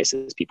all of the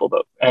racist people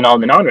vote and all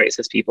the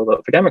non-racist people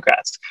vote for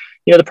Democrats.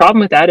 The problem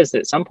with that is that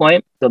at some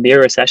point there'll be a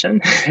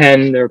recession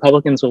and the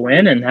Republicans will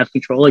win and have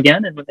control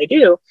again. And when they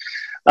do,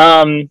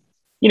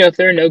 if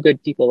there are no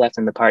good people left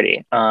in the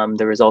party,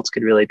 the results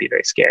could really be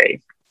very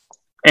scary.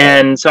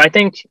 And so I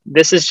think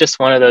this is just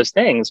one of those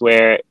things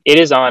where it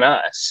is on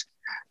us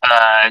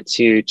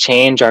to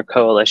change our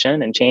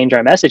coalition and change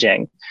our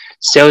messaging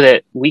so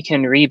that we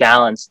can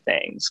rebalance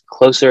things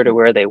closer to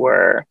where they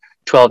were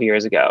 12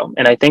 years ago.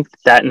 And I think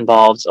that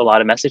involves a lot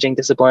of messaging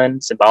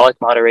discipline,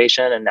 symbolic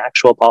moderation, and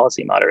actual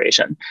policy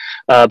moderation.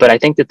 But I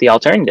think that the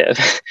alternative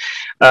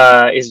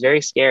is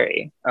very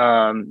scary.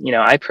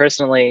 I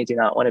personally do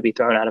not want to be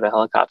thrown out of a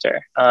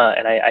helicopter.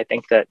 And I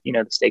think that,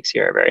 the stakes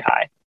here are very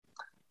high.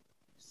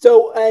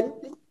 So,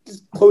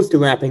 just close to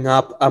wrapping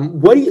up,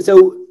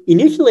 so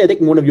initially, I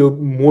think in one of your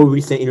more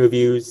recent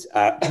interviews,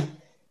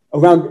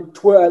 around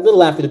a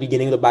little after the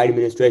beginning of the Biden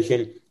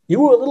administration, you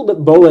were a little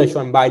bit bullish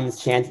on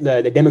Biden's chance,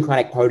 the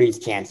Democratic Party's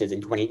chances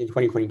in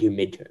 2022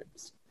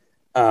 midterms.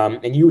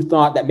 And you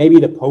thought that maybe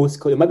there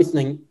might be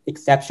something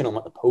exceptional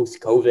about the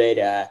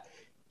post-COVID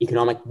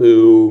economic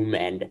boom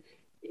and,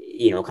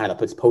 kind of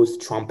the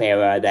post-Trump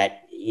era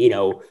that,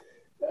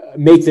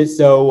 makes it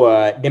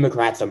so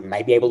Democrats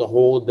might be able to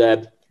hold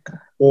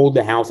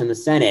the House and the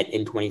Senate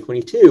in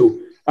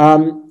 2022.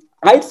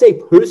 I'd say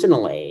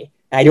personally,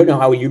 I don't know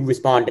how you'd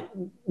respond.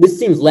 This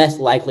seems less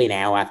likely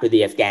now after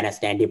the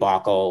Afghanistan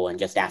debacle and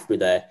just after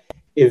the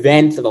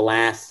events of the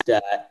last,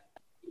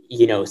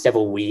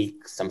 several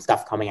weeks, some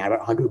stuff coming out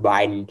about Hunter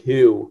Biden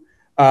too.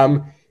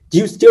 Do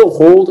you still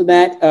hold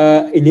that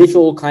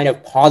initial kind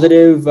of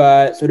positive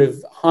sort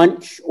of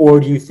hunch,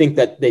 or do you think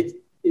that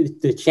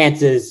the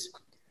chances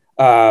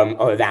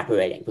are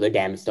evaporating for the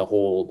Dems to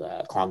hold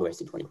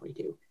Congress in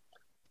 2022?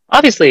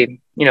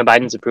 Obviously,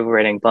 Biden's approval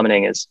rating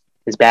plummeting is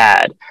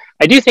bad.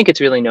 I do think it's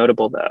really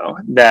notable, though,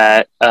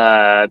 that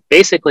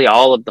basically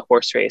all of the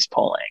horse race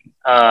polling,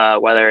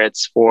 whether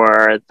it's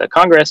for the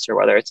Congress or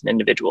whether it's in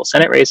individual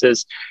Senate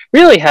races,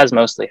 really has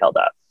mostly held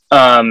up.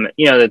 And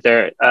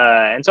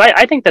so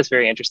I think that's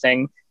very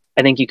interesting.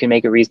 I think you can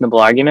make a reasonable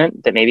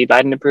argument that maybe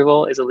Biden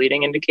approval is a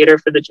leading indicator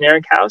for the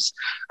generic House.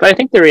 But I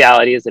think the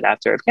reality is that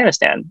after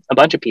Afghanistan, a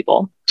bunch of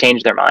people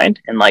changed their mind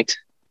and liked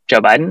Joe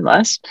Biden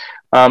less,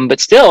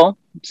 but still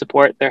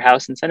support their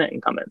House and Senate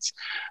incumbents.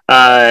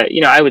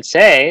 I would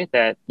say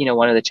that,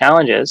 one of the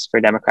challenges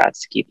for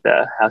Democrats to keep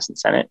the House and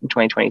Senate in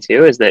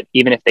 2022 is that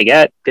even if they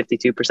get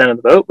 52%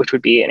 of the vote, which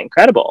would be an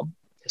incredible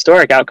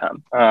historic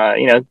outcome,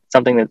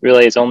 something that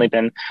really has only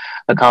been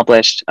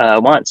accomplished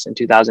once in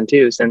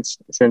 2002 since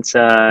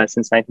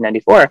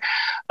 1994,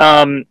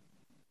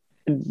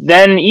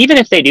 then even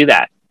if they do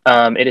that,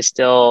 it is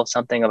still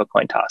something of a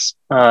coin toss,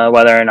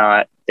 whether or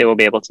not they will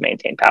be able to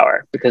maintain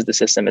power, because the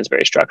system is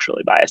very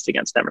structurally biased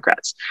against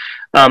Democrats.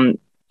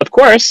 Of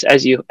course,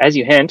 as you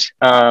hint,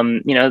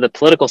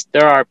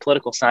 there are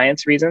political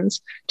science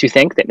reasons to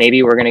think that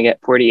maybe we're going to get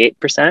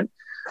 48%.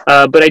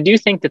 But I do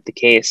think that the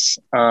case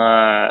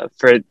I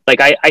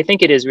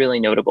think it is really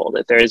notable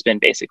that there has been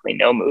basically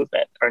no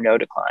movement or no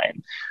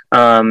decline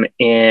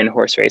in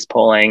horse race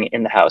polling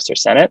in the House or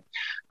Senate,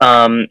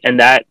 and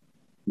that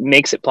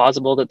makes it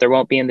plausible that there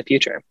won't be in the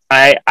future.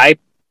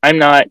 I'm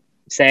not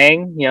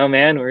saying,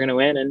 man, we're going to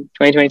win in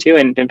 2022.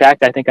 And in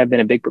fact, I think I've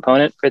been a big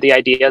proponent for the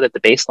idea that the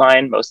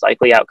baseline most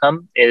likely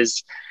outcome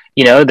is,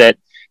 that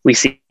we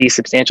see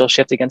substantial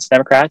shift against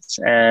Democrats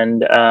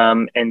and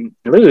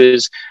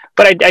lose.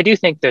 But I do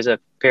think there's a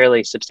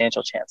fairly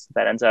substantial chance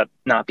that ends up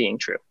not being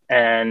true.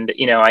 And,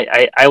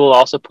 I will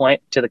also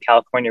point to the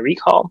California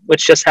recall,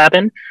 which just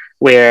happened,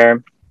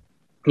 where,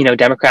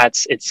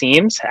 Democrats, it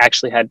seems,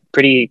 actually had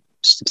pretty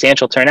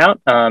substantial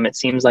turnout. It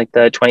seems like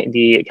the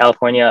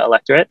California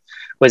electorate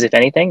was, if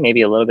anything,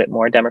 maybe a little bit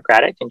more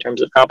Democratic in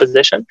terms of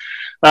composition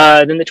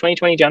than the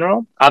 2020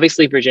 general.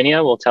 Obviously,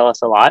 Virginia will tell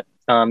us a lot.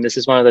 This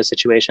is one of those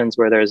situations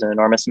where there's an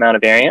enormous amount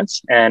of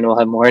variance, and we'll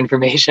have more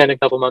information a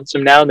couple months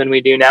from now than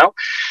we do now.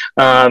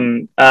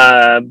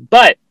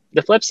 But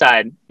the flip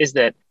side is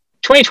that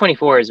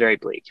 2024 is very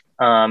bleak.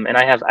 And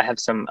I have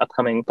some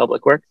upcoming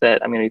public work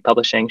that I'm going to be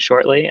publishing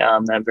shortly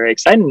that I'm very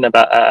excited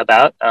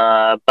about.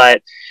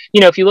 But,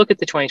 if you look at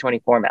the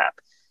 2024 map,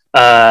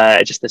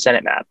 just the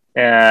Senate map,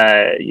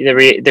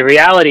 the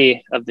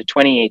reality of the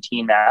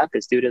 2018 map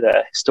is due to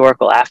the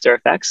historical after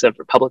effects of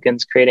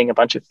Republicans creating a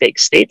bunch of fake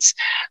states,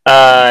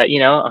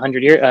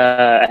 100 years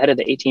ahead of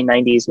the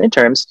 1890s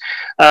midterms.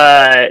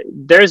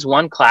 There's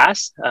one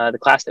class, the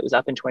class that was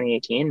up in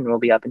 2018 and will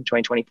be up in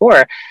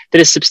 2024,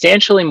 that is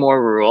substantially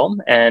more rural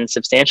and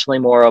substantially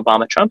more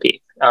Obama-Trumpy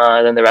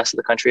than the rest of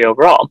the country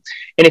overall.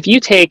 And if you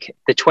take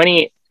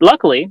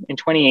luckily, in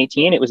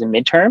 2018, it was a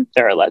midterm.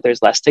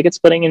 There's less ticket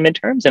splitting in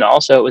midterms, and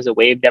also it was a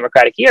wave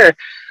Democratic year.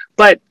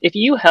 But if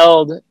you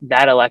held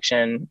that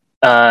election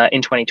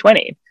in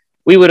 2020,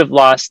 we would have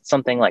lost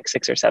something like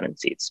 6 or 7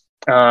 seats.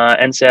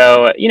 And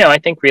so, I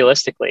think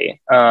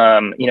realistically, we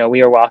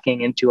are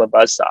walking into a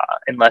buzzsaw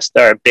unless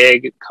there are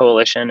big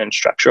coalition and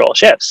structural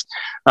shifts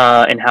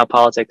in how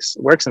politics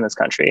works in this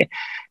country.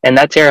 And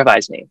that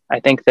terrifies me.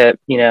 I think that,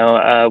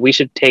 we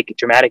should take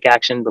dramatic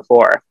action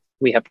before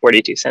we have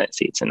 42 Senate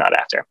seats and not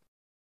after.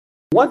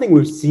 One thing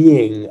we're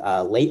seeing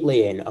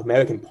lately in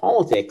American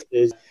politics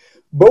is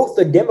both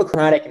the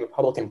Democratic and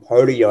Republican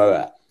Party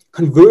are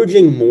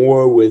converging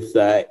more with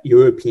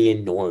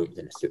European norms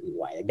in a certain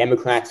way. The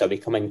Democrats are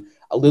becoming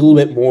a little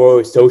bit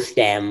more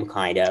socialdem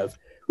kind of.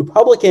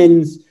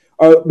 Republicans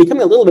are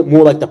becoming a little bit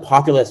more like the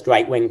populist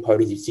right-wing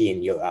parties you see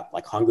in Europe,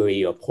 like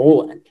Hungary or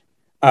Poland.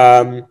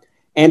 And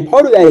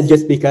part of that is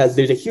just because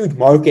there's a huge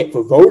market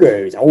for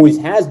voters, always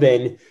has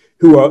been,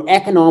 who are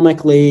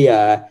economically,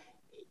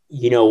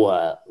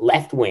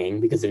 left-wing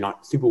because they're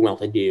not super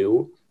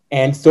well-to-do,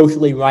 and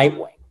socially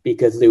right-wing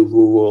because they're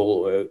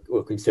rural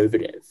or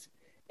conservative.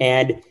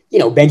 And,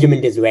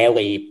 Benjamin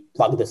Disraeli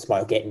plugged this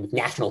market with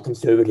national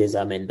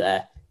conservatism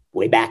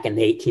way back in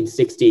the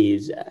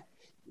 1860s.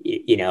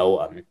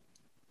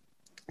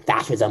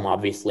 Fascism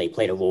obviously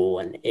played a role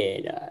in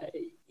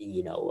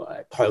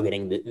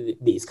targeting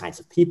these kinds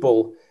of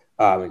people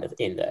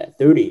in the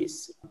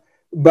 30s.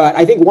 But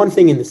I think one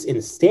thing in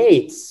the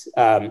States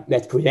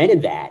that's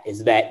prevented that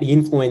is that the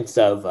influence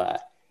of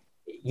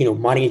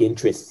moneyed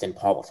interests in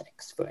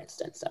politics, for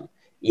instance, and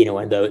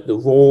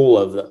the role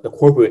of the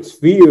corporate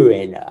sphere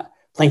in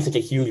playing such a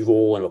huge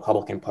role in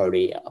Republican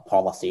Party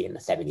policy in the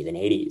 70s and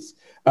 80s.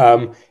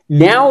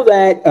 Now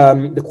that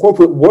the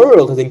corporate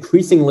world has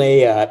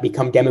increasingly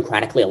become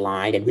democratically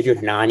aligned, and Richard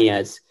Hanania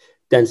has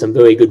done some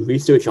very good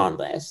research on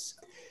this,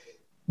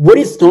 what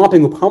is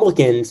stopping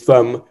Republicans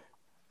from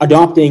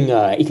adopting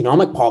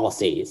economic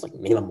policies like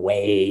minimum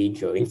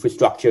wage or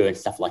infrastructure and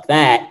stuff like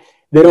that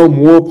are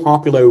more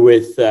popular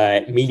with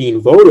median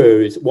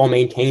voters while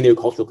maintaining their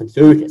cultural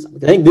conservatism?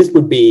 I think this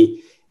would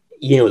be,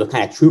 the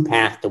kind of true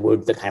path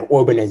towards the kind of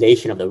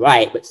urbanization of the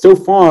right. But so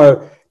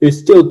far, there's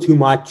still too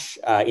much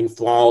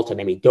enthralled to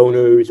maybe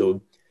donors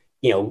or,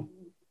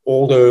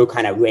 older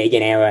kind of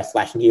Reagan era /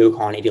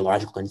 neocon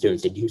ideological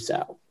concerns to do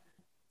so.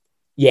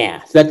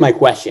 Yeah, so that's my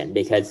question,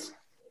 because it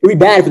would be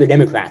bad for the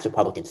Democrats if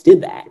Republicans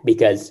did that,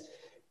 because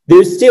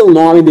they're still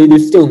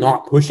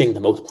not pushing the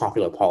most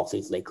popular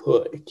policies they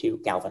could to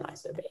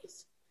galvanize their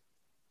base.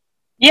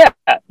 Yeah,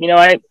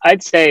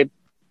 I'd say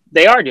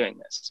they are doing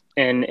this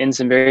in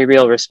some very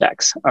real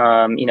respects.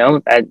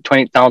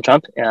 Donald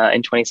Trump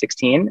in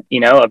 2016,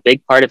 a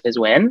big part of his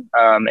win,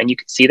 and you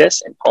could see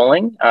this in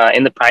polling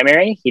in the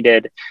primary. He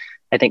did,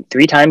 I think,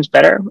 3 times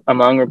better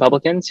among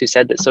Republicans who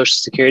said that Social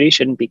Security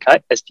shouldn't be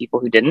cut as people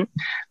who didn't.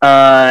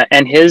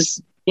 And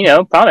his,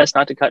 promise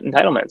not to cut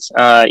entitlements.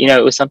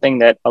 It was something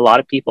that a lot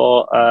of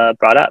people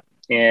brought up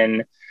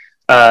in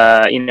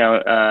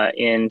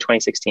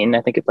 2016.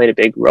 I think it played a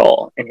big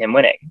role in him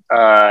winning.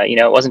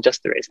 It wasn't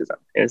just the racism;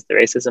 it was the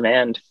racism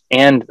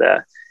and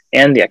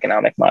the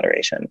economic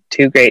moderation.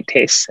 2 great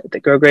tastes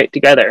that go great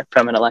together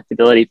from an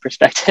electability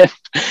perspective.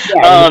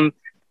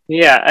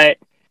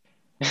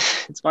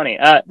 It's funny.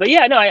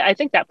 I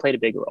think that played a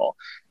big role.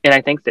 And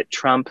I think that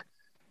Trump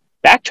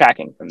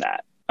backtracking from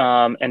that,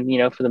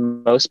 for the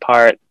most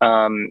part,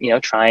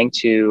 trying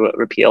to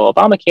repeal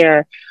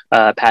Obamacare,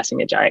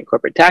 passing a giant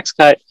corporate tax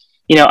cut,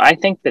 I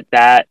think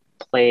that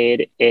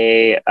played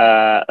a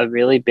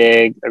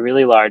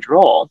really large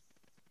role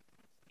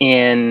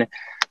in,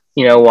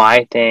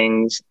 why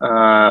things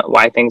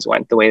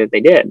went the way that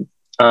they did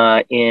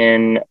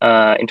in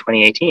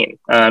 2018,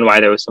 and why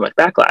there was so much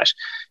backlash.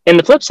 And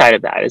the flip side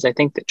of that is I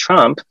think that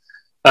Trump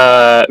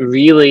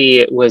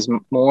really was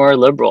more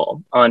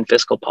liberal on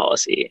fiscal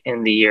policy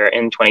in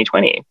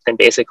 2020 than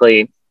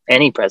basically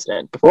any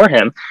president before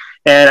him.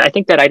 And I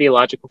think that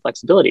ideological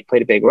flexibility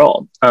played a big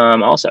role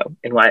also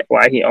in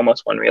why he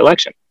almost won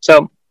re-election.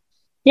 So,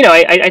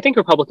 I think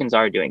Republicans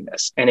are doing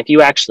this. And if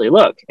you actually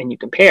look and you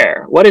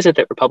compare, what is it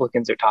that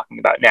Republicans are talking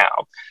about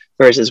now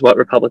versus what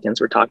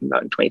Republicans were talking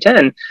about in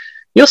 2010,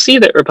 you'll see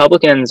that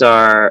Republicans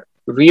are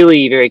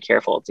really very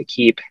careful to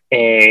keep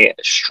a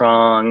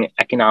strong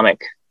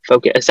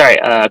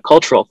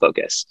cultural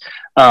focus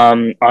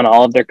on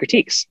all of their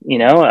critiques.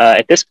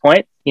 At this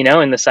point,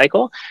 in the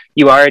cycle,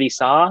 you already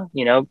saw,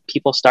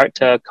 people start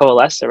to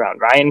coalesce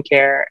around Ryan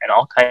Care and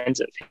all kinds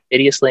of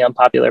hideously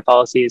unpopular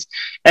policies.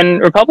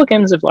 And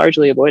Republicans have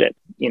largely avoided,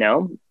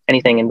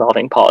 anything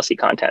involving policy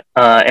content.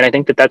 And I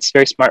think that that's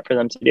very smart for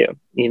them to do,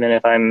 even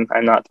if I'm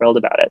not thrilled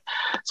about it.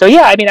 So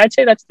yeah, I'd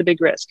say that's the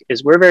big risk,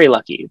 is we're very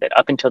lucky that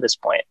up until this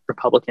point,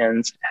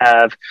 Republicans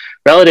have,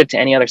 relative to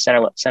any other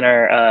center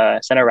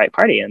right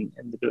party in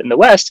the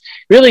West,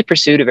 really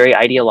pursued a very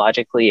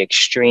ideologically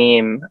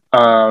extreme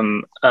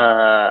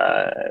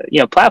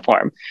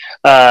platform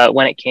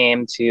when it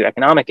came to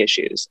economic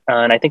issues.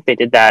 And I think they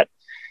did that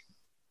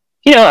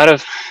out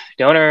of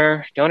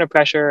donor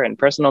pressure and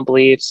personal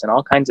beliefs and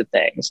all kinds of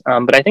things.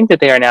 But I think that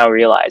they are now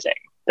realizing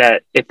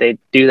that if they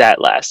do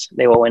that less,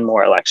 they will win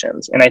more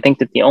elections. And I think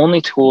that the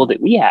only tool that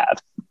we have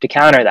to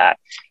counter that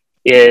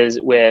is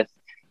with,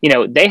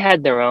 they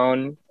had their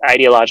own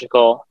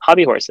ideological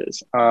hobby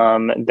horses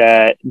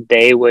that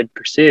they would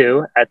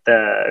pursue at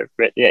the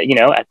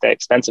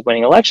expense of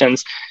winning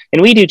elections.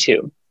 And we do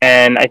too.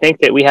 And I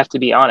think that we have to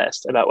be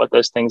honest about what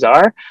those things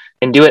are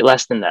and do it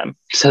less than them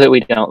so that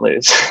we don't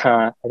lose.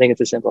 I think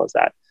it's as simple as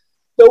that.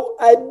 So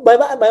one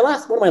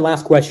of my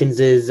last questions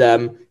is,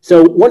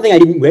 so one thing I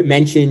didn't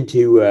mention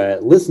to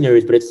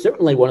listeners, but it's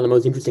certainly one of the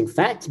most interesting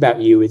facts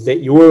about you, is that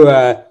you're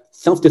a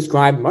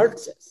self-described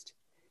Marxist.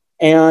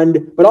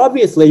 But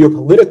obviously your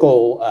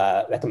political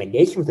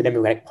recommendations for the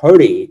Democratic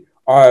Party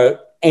are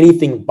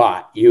anything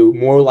but. You're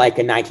more like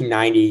a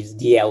 1990s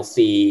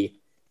DLC,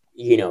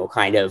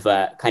 kind of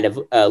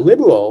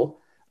liberal.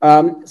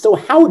 So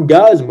how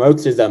does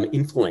Marxism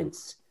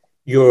influence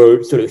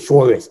your sort of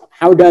Shorism?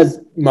 How does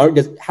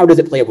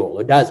it play a role,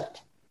 or does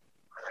it?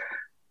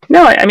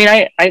 No, I mean,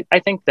 I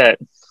think that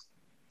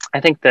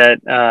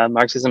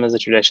Marxism is a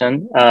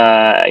tradition.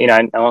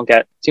 I won't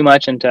get too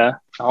much into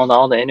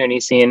all the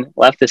internecine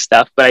leftist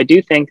stuff, but I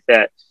do think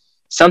that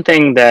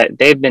something that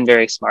they've been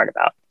very smart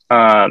about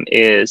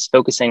is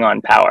focusing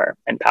on power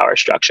and power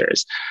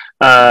structures.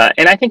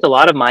 And I think a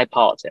lot of my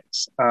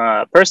politics,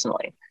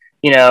 personally,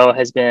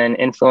 has been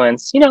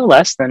influenced,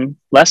 less from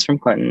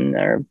Clinton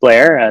or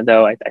Blair,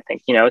 though I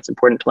think, it's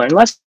important to learn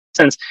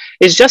lessons,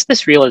 is just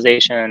this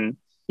realization.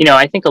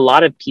 I think a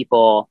lot of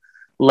people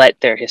let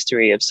their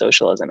history of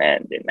socialism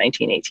end in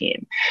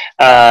 1918.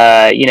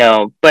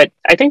 But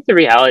I think the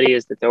reality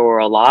is that there were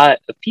a lot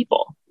of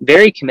people,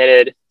 very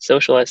committed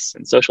socialists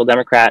and social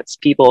democrats,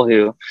 people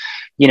who,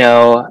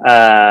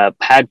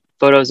 had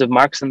photos of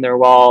Marx on their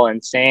wall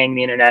and sang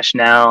the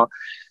Internationale,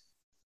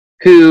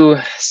 who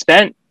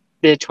spent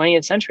the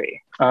 20th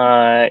century,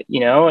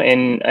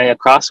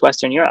 across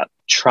Western Europe,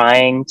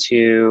 trying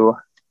to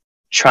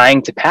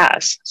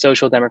pass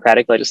social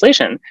democratic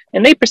legislation,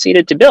 and they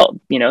proceeded to build,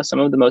 some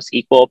of the most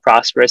equal,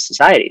 prosperous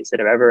societies that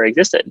have ever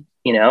existed,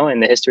 in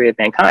the history of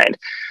mankind.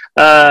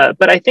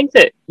 But I think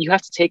that you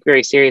have to take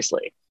very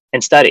seriously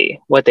and study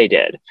what they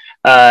did.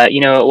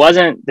 It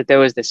wasn't that there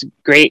was this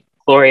great,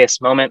 glorious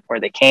moment where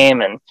they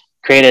came and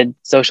created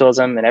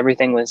socialism and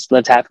everything was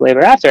lived happily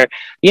ever after.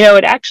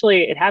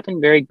 It happened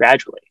very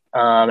gradually.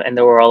 And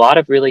there were a lot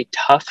of really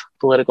tough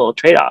political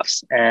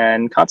trade-offs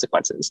and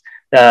consequences,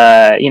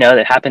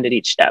 that happened at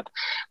each step.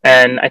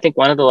 And I think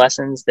one of the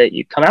lessons that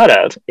you come out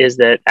of is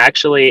that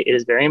actually it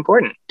is very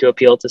important to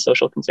appeal to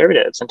social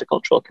conservatives and to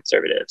cultural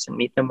conservatives and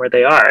meet them where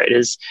they are.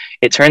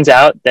 It turns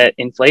out that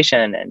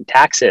inflation and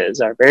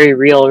taxes are very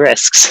real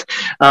risks.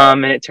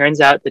 And it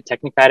turns out that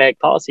technocratic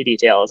policy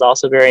detail is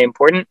also very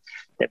important,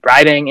 that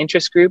bribing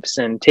interest groups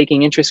and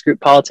taking interest group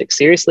politics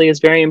seriously is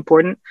very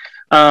important.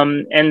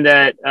 And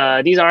that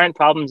these aren't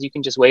problems you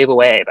can just wave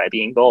away by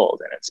being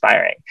bold and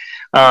inspiring.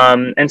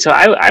 And so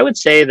I would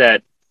say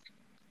that,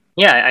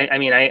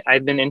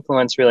 I've been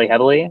influenced really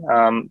heavily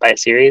by a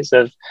series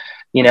of,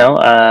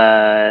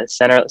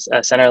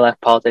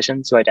 center-left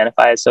politicians who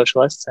identify as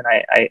socialists. And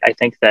I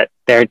think that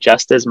they're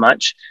just as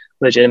much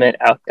legitimate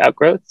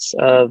outgrowths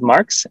of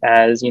Marx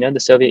as, the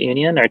Soviet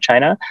Union or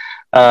China.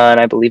 And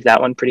I believe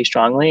that one pretty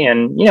strongly.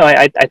 And,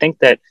 I think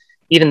that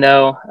even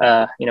though,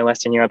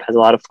 Western Europe has a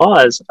lot of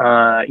flaws,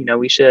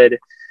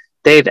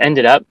 they've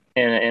ended up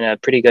in a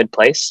pretty good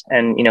place.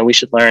 And, we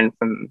should learn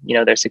from,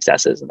 their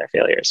successes and their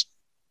failures.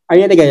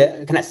 I think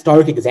a kind of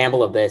stark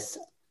example of this,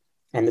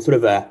 and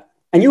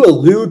and you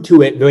allude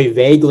to it very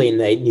vaguely in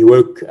the New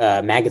York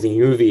Magazine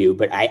review,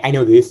 but I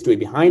know the history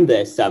behind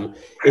this,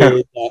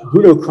 is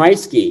Bruno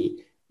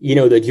Kreisky,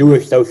 the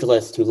Jewish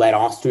socialist who led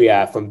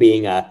Austria from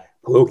being a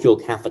parochial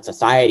Catholic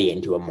society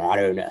into a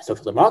modern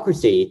social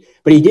democracy,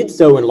 but he did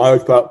so in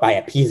large part by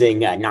appeasing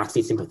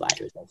Nazi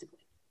sympathizers, basically.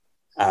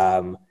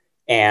 And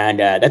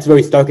that's a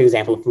very stark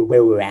example of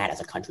where we're at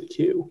as a country,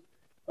 too,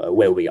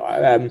 where we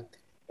are.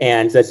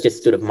 And so that's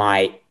just sort of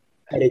my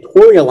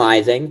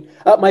editorializing.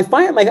 My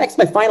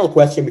final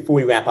question before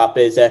we wrap up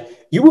is,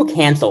 you were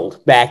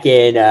canceled back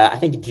in, I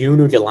think, June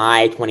or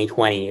July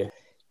 2020.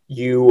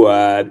 You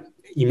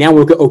now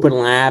work at Open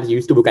Labs. You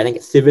used to work, I think,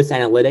 at Civis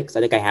Analytics. I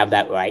think I have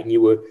that right. And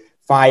you were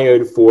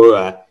fired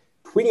for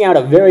tweeting out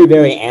a very,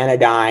 very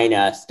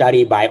anodyne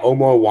study by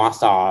Omar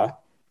Wassar,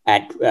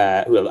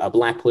 a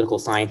Black political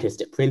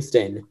scientist at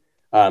Princeton,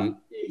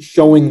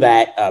 showing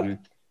that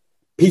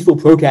peaceful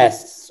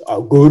protests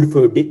are good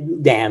for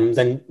Dems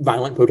and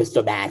violent protests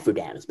are bad for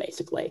Dems,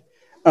 basically.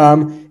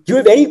 Do you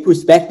have any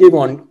perspective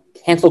on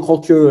cancel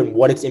culture and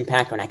what its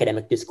impact on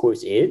academic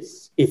discourse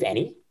is, if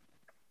any?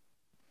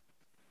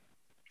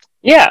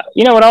 Yeah,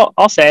 you know what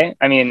I'll say?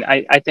 I mean,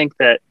 I think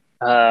that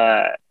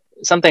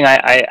something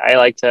I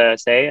like to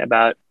say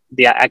about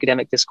the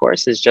academic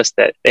discourse is just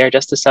that they are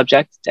just as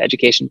subject to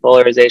education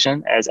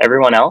polarization as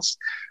everyone else.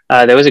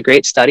 There was a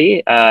great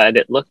study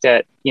that looked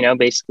at,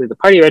 basically the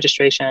party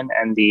registration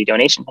and the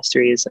donation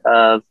histories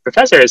of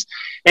professors.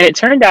 And it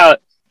turned out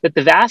that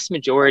the vast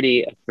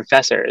majority of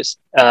professors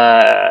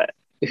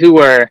who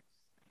were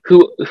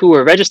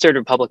registered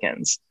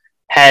Republicans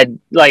had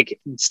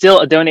still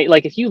a donate.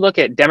 If you look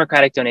at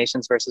Democratic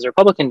donations versus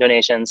Republican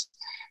donations,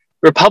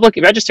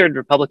 registered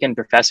Republican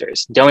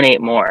professors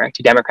donate more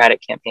to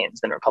Democratic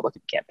campaigns than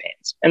Republican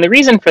campaigns. And the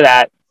reason for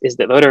that is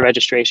that voter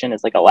registration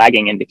is like a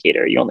lagging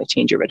indicator. You only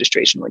change your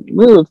registration when you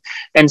move.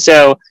 And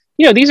so,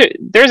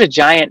 there's a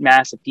giant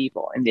mass of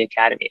people in the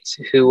academies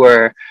who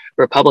were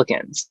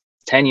Republicans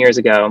 10 years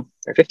ago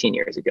or 15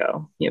 years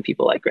ago,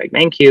 people like Greg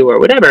Mankiw or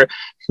whatever,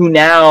 who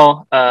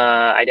now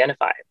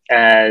identify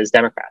as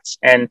Democrats.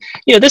 And,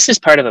 this is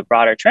part of a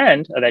broader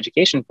trend of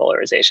education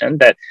polarization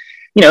that,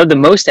 the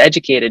most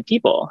educated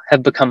people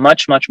have become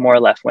much, much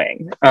more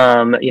left-wing,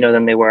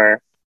 than they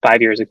were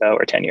 5 years ago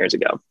or 10 years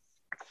ago.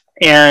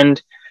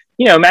 And,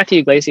 Matthew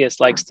Iglesias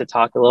likes to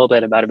talk a little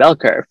bit about a bell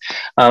curve.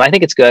 I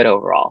think it's good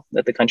overall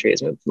that the country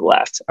has moved to the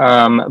left.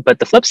 But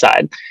the flip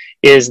side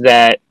is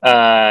that,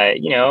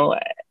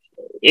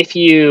 if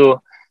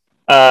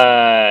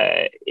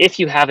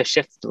you have a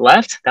shift to the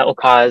left, that will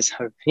cause,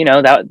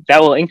 that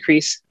will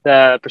increase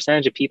the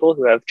percentage of people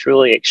who have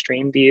truly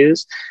extreme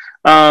views.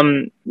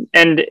 I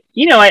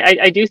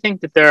do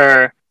think that there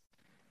are,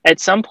 at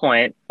some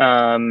point,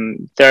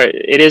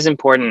 it is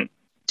important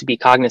to be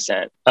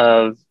cognizant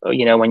of,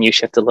 when you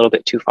shift a little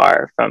bit too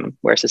far from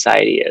where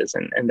society is,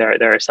 and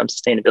there are some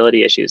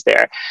sustainability issues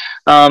there.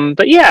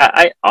 But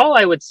yeah, all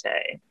I would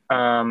say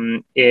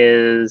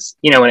is,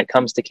 when it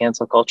comes to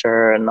cancel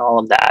culture and all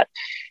of that,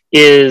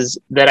 is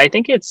that I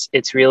think it's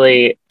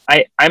really,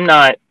 I'm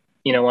not,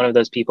 one of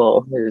those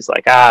people who's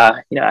like,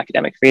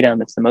 academic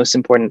freedom, it's the most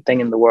important thing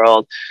in the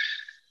world.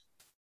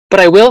 But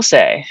I will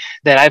say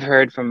that I've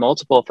heard from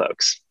multiple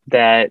folks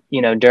that,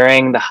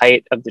 during the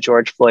height of the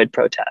George Floyd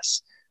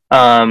protests,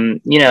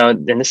 and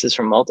this is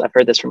I've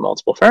heard this from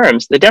multiple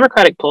firms, the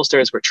Democratic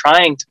pollsters were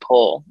trying to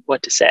poll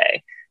what to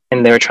say.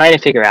 And they were trying to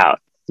figure out,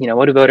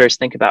 what do voters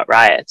think about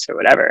riots or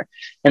whatever?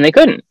 And they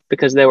couldn't,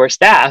 because there were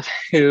staff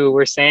who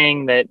were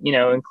saying that,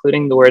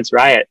 including the words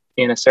riot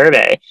in a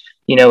survey,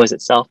 was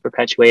itself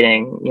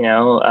perpetuating,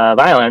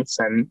 violence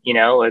and,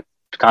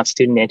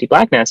 constituting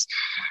anti-Blackness.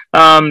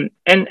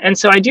 And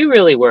so I do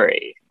really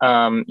worry.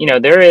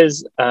 There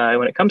is,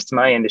 when it comes to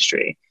my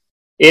industry,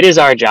 it is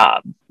our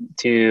job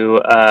to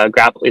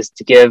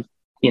give,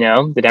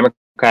 the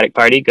Democratic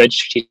Party good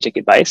strategic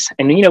advice.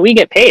 And, we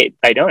get paid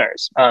by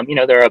donors.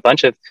 There are a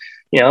bunch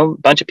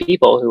of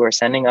people who are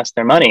sending us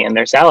their money and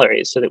their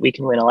salaries so that we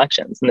can win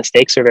elections. And the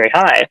stakes are very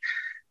high.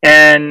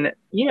 And,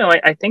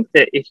 I think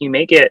that if you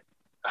make it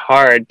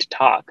hard to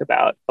talk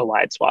about a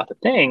wide swath of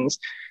things,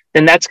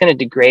 then that's going to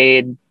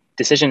degrade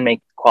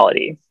decision-making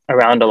quality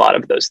around a lot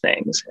of those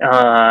things.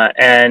 To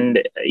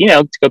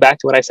go back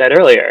to what I said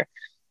earlier,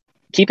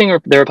 keeping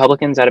the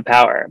Republicans out of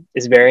power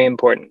is very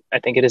important. I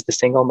think it is the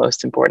single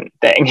most important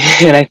thing.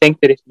 And I think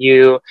that if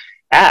you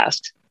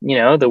asked,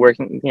 the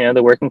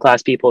working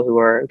class people who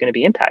are going to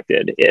be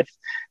impacted if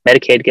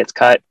Medicaid gets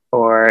cut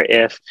or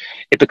if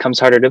it becomes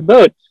harder to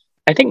vote,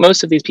 I think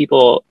most of these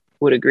people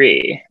would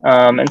agree.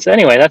 And so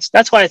anyway,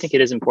 that's why I think it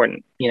is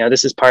important.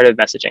 This is part of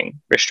messaging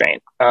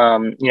restraint.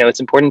 It's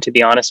important to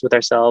be honest with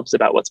ourselves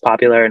about what's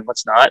popular and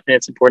what's not. And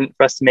it's important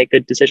for us to make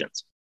good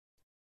decisions.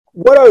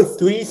 What are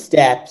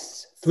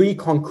three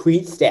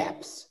concrete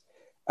steps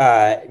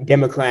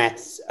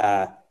Democrats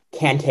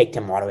can take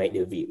to moderate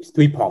their views?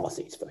 3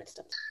 policies, for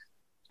instance.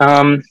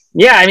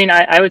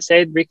 I would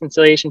say the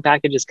reconciliation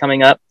package is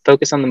coming up.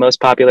 Focus on the most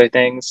popular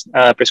things,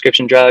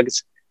 prescription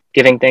drugs,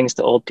 giving things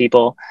to old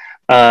people.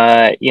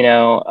 I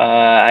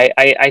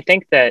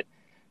think that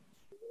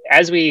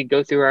as we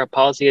go through our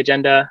policy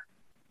agenda,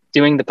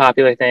 doing the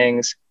popular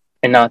things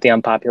and not the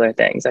unpopular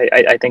things,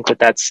 I think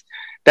that's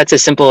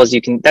as simple as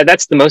you can.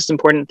 That's the most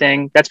important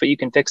thing. That's what you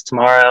can fix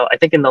tomorrow. I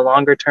think in the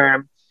longer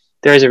term,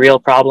 there is a real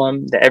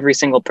problem that every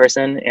single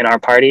person in our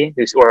party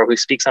who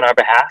speaks on our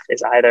behalf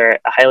is either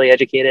a highly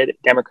educated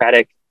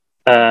Democratic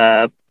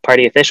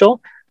Party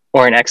official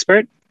or an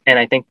expert. And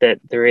I think that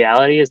the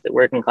reality is that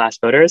working class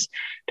voters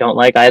don't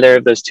like either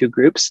of those two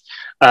groups.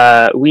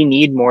 We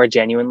need more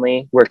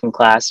genuinely working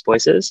class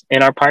voices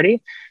in our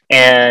party.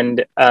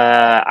 And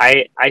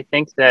I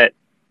think that,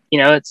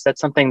 that's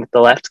something that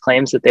the left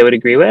claims that they would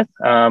agree with.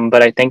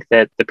 But I think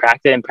that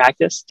in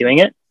practice doing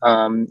it,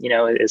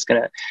 is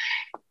going to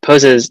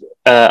poses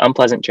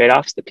unpleasant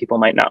trade-offs that people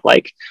might not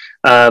like.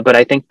 But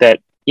I think that,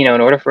 in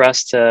order for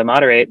us to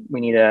moderate, we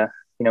need to,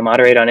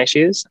 moderate on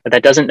issues.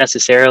 That doesn't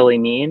necessarily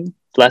mean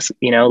less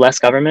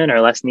government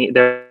or less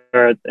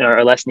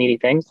less needy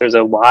things. There's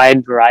a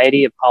wide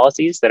variety of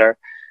policies that are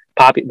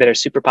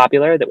super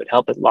popular that would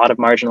help a lot of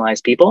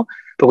marginalized people,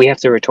 but we have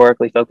to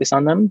rhetorically focus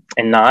on them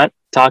and not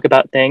talk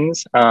about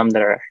things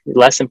that are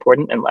less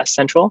important and less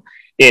central.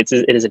 It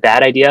is a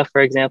bad idea,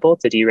 for example,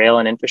 to derail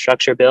an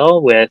infrastructure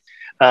bill with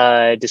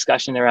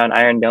discussion around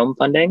Iron Dome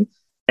funding.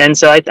 And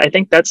so I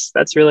think that's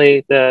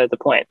really the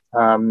point.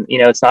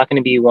 It's not going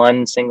to be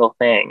one single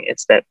thing.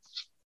 It's that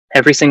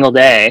every single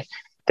day,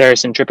 there are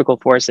centrifugal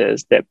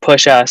forces that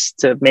push us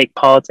to make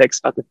politics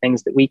about the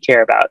things that we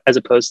care about, as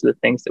opposed to the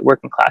things that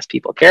working class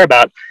people care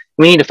about.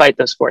 We need to fight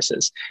those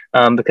forces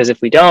because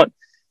if we don't,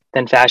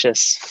 then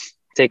fascists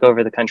take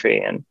over the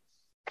country and,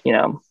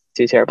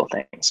 do terrible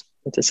things.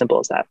 It's as simple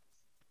as that.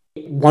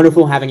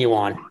 Wonderful having you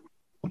on.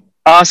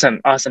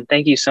 Awesome.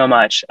 Thank you so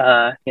much.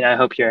 I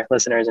hope your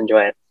listeners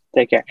enjoy it.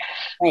 Take care.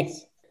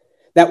 Thanks.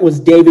 That was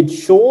David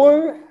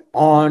Shor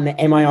on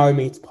MIR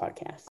Meets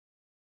Podcast.